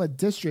Cinema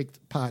District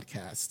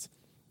podcast.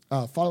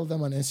 Follow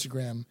them on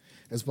Instagram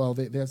as well.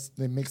 They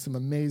make some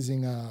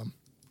amazing,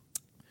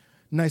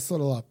 nice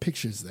little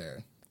pictures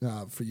there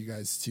for you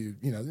guys to,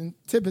 and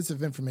tidbits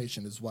of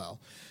information as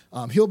well.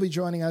 He'll be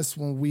joining us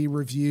when we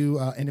review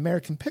An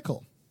American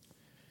Pickle.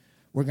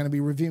 We're going to be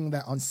reviewing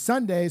that on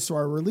Sunday, so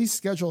our release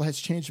schedule has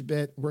changed a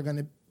bit. We're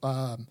going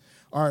to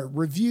our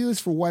reviews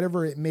for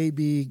whatever it may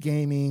be,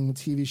 gaming,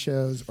 TV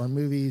shows, or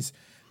movies,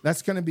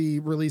 that's going to be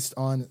released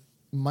on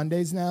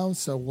Mondays now.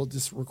 So we'll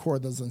just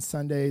record those on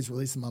Sundays,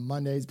 release them on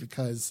Mondays,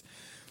 because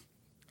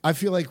I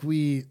feel like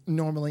we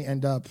normally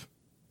end up,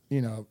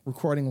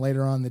 recording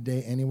later on in the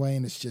day anyway,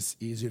 and it's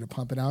just easier to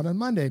pump it out on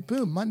Monday.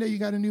 Boom, Monday you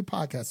got a new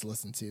podcast to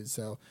listen to.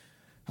 So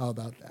how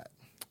about that?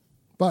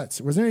 But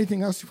was there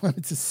anything else you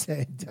wanted to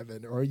say,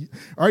 Devin? Or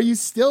are you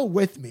still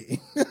with me?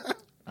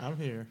 I'm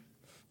here.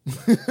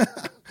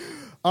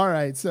 All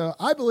right, so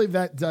I believe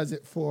that does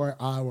it for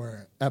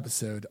our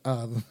episode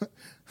of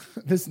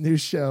this new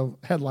show,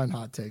 Headline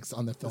Hot Takes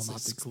on the Film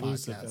Optics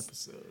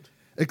Podcast.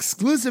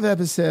 Exclusive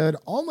episode,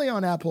 only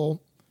on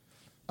Apple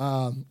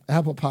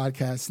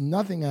Podcasts,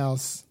 nothing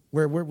else.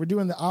 We're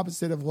doing the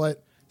opposite of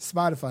what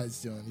Spotify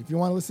is doing. If you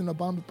want to listen to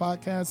Obama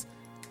Podcast,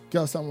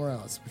 go somewhere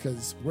else,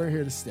 because we're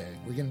here to stay.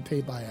 We're getting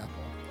paid by Apple.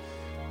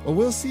 Well,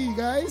 we'll see you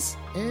guys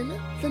in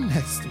the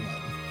next one.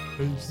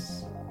 Peace.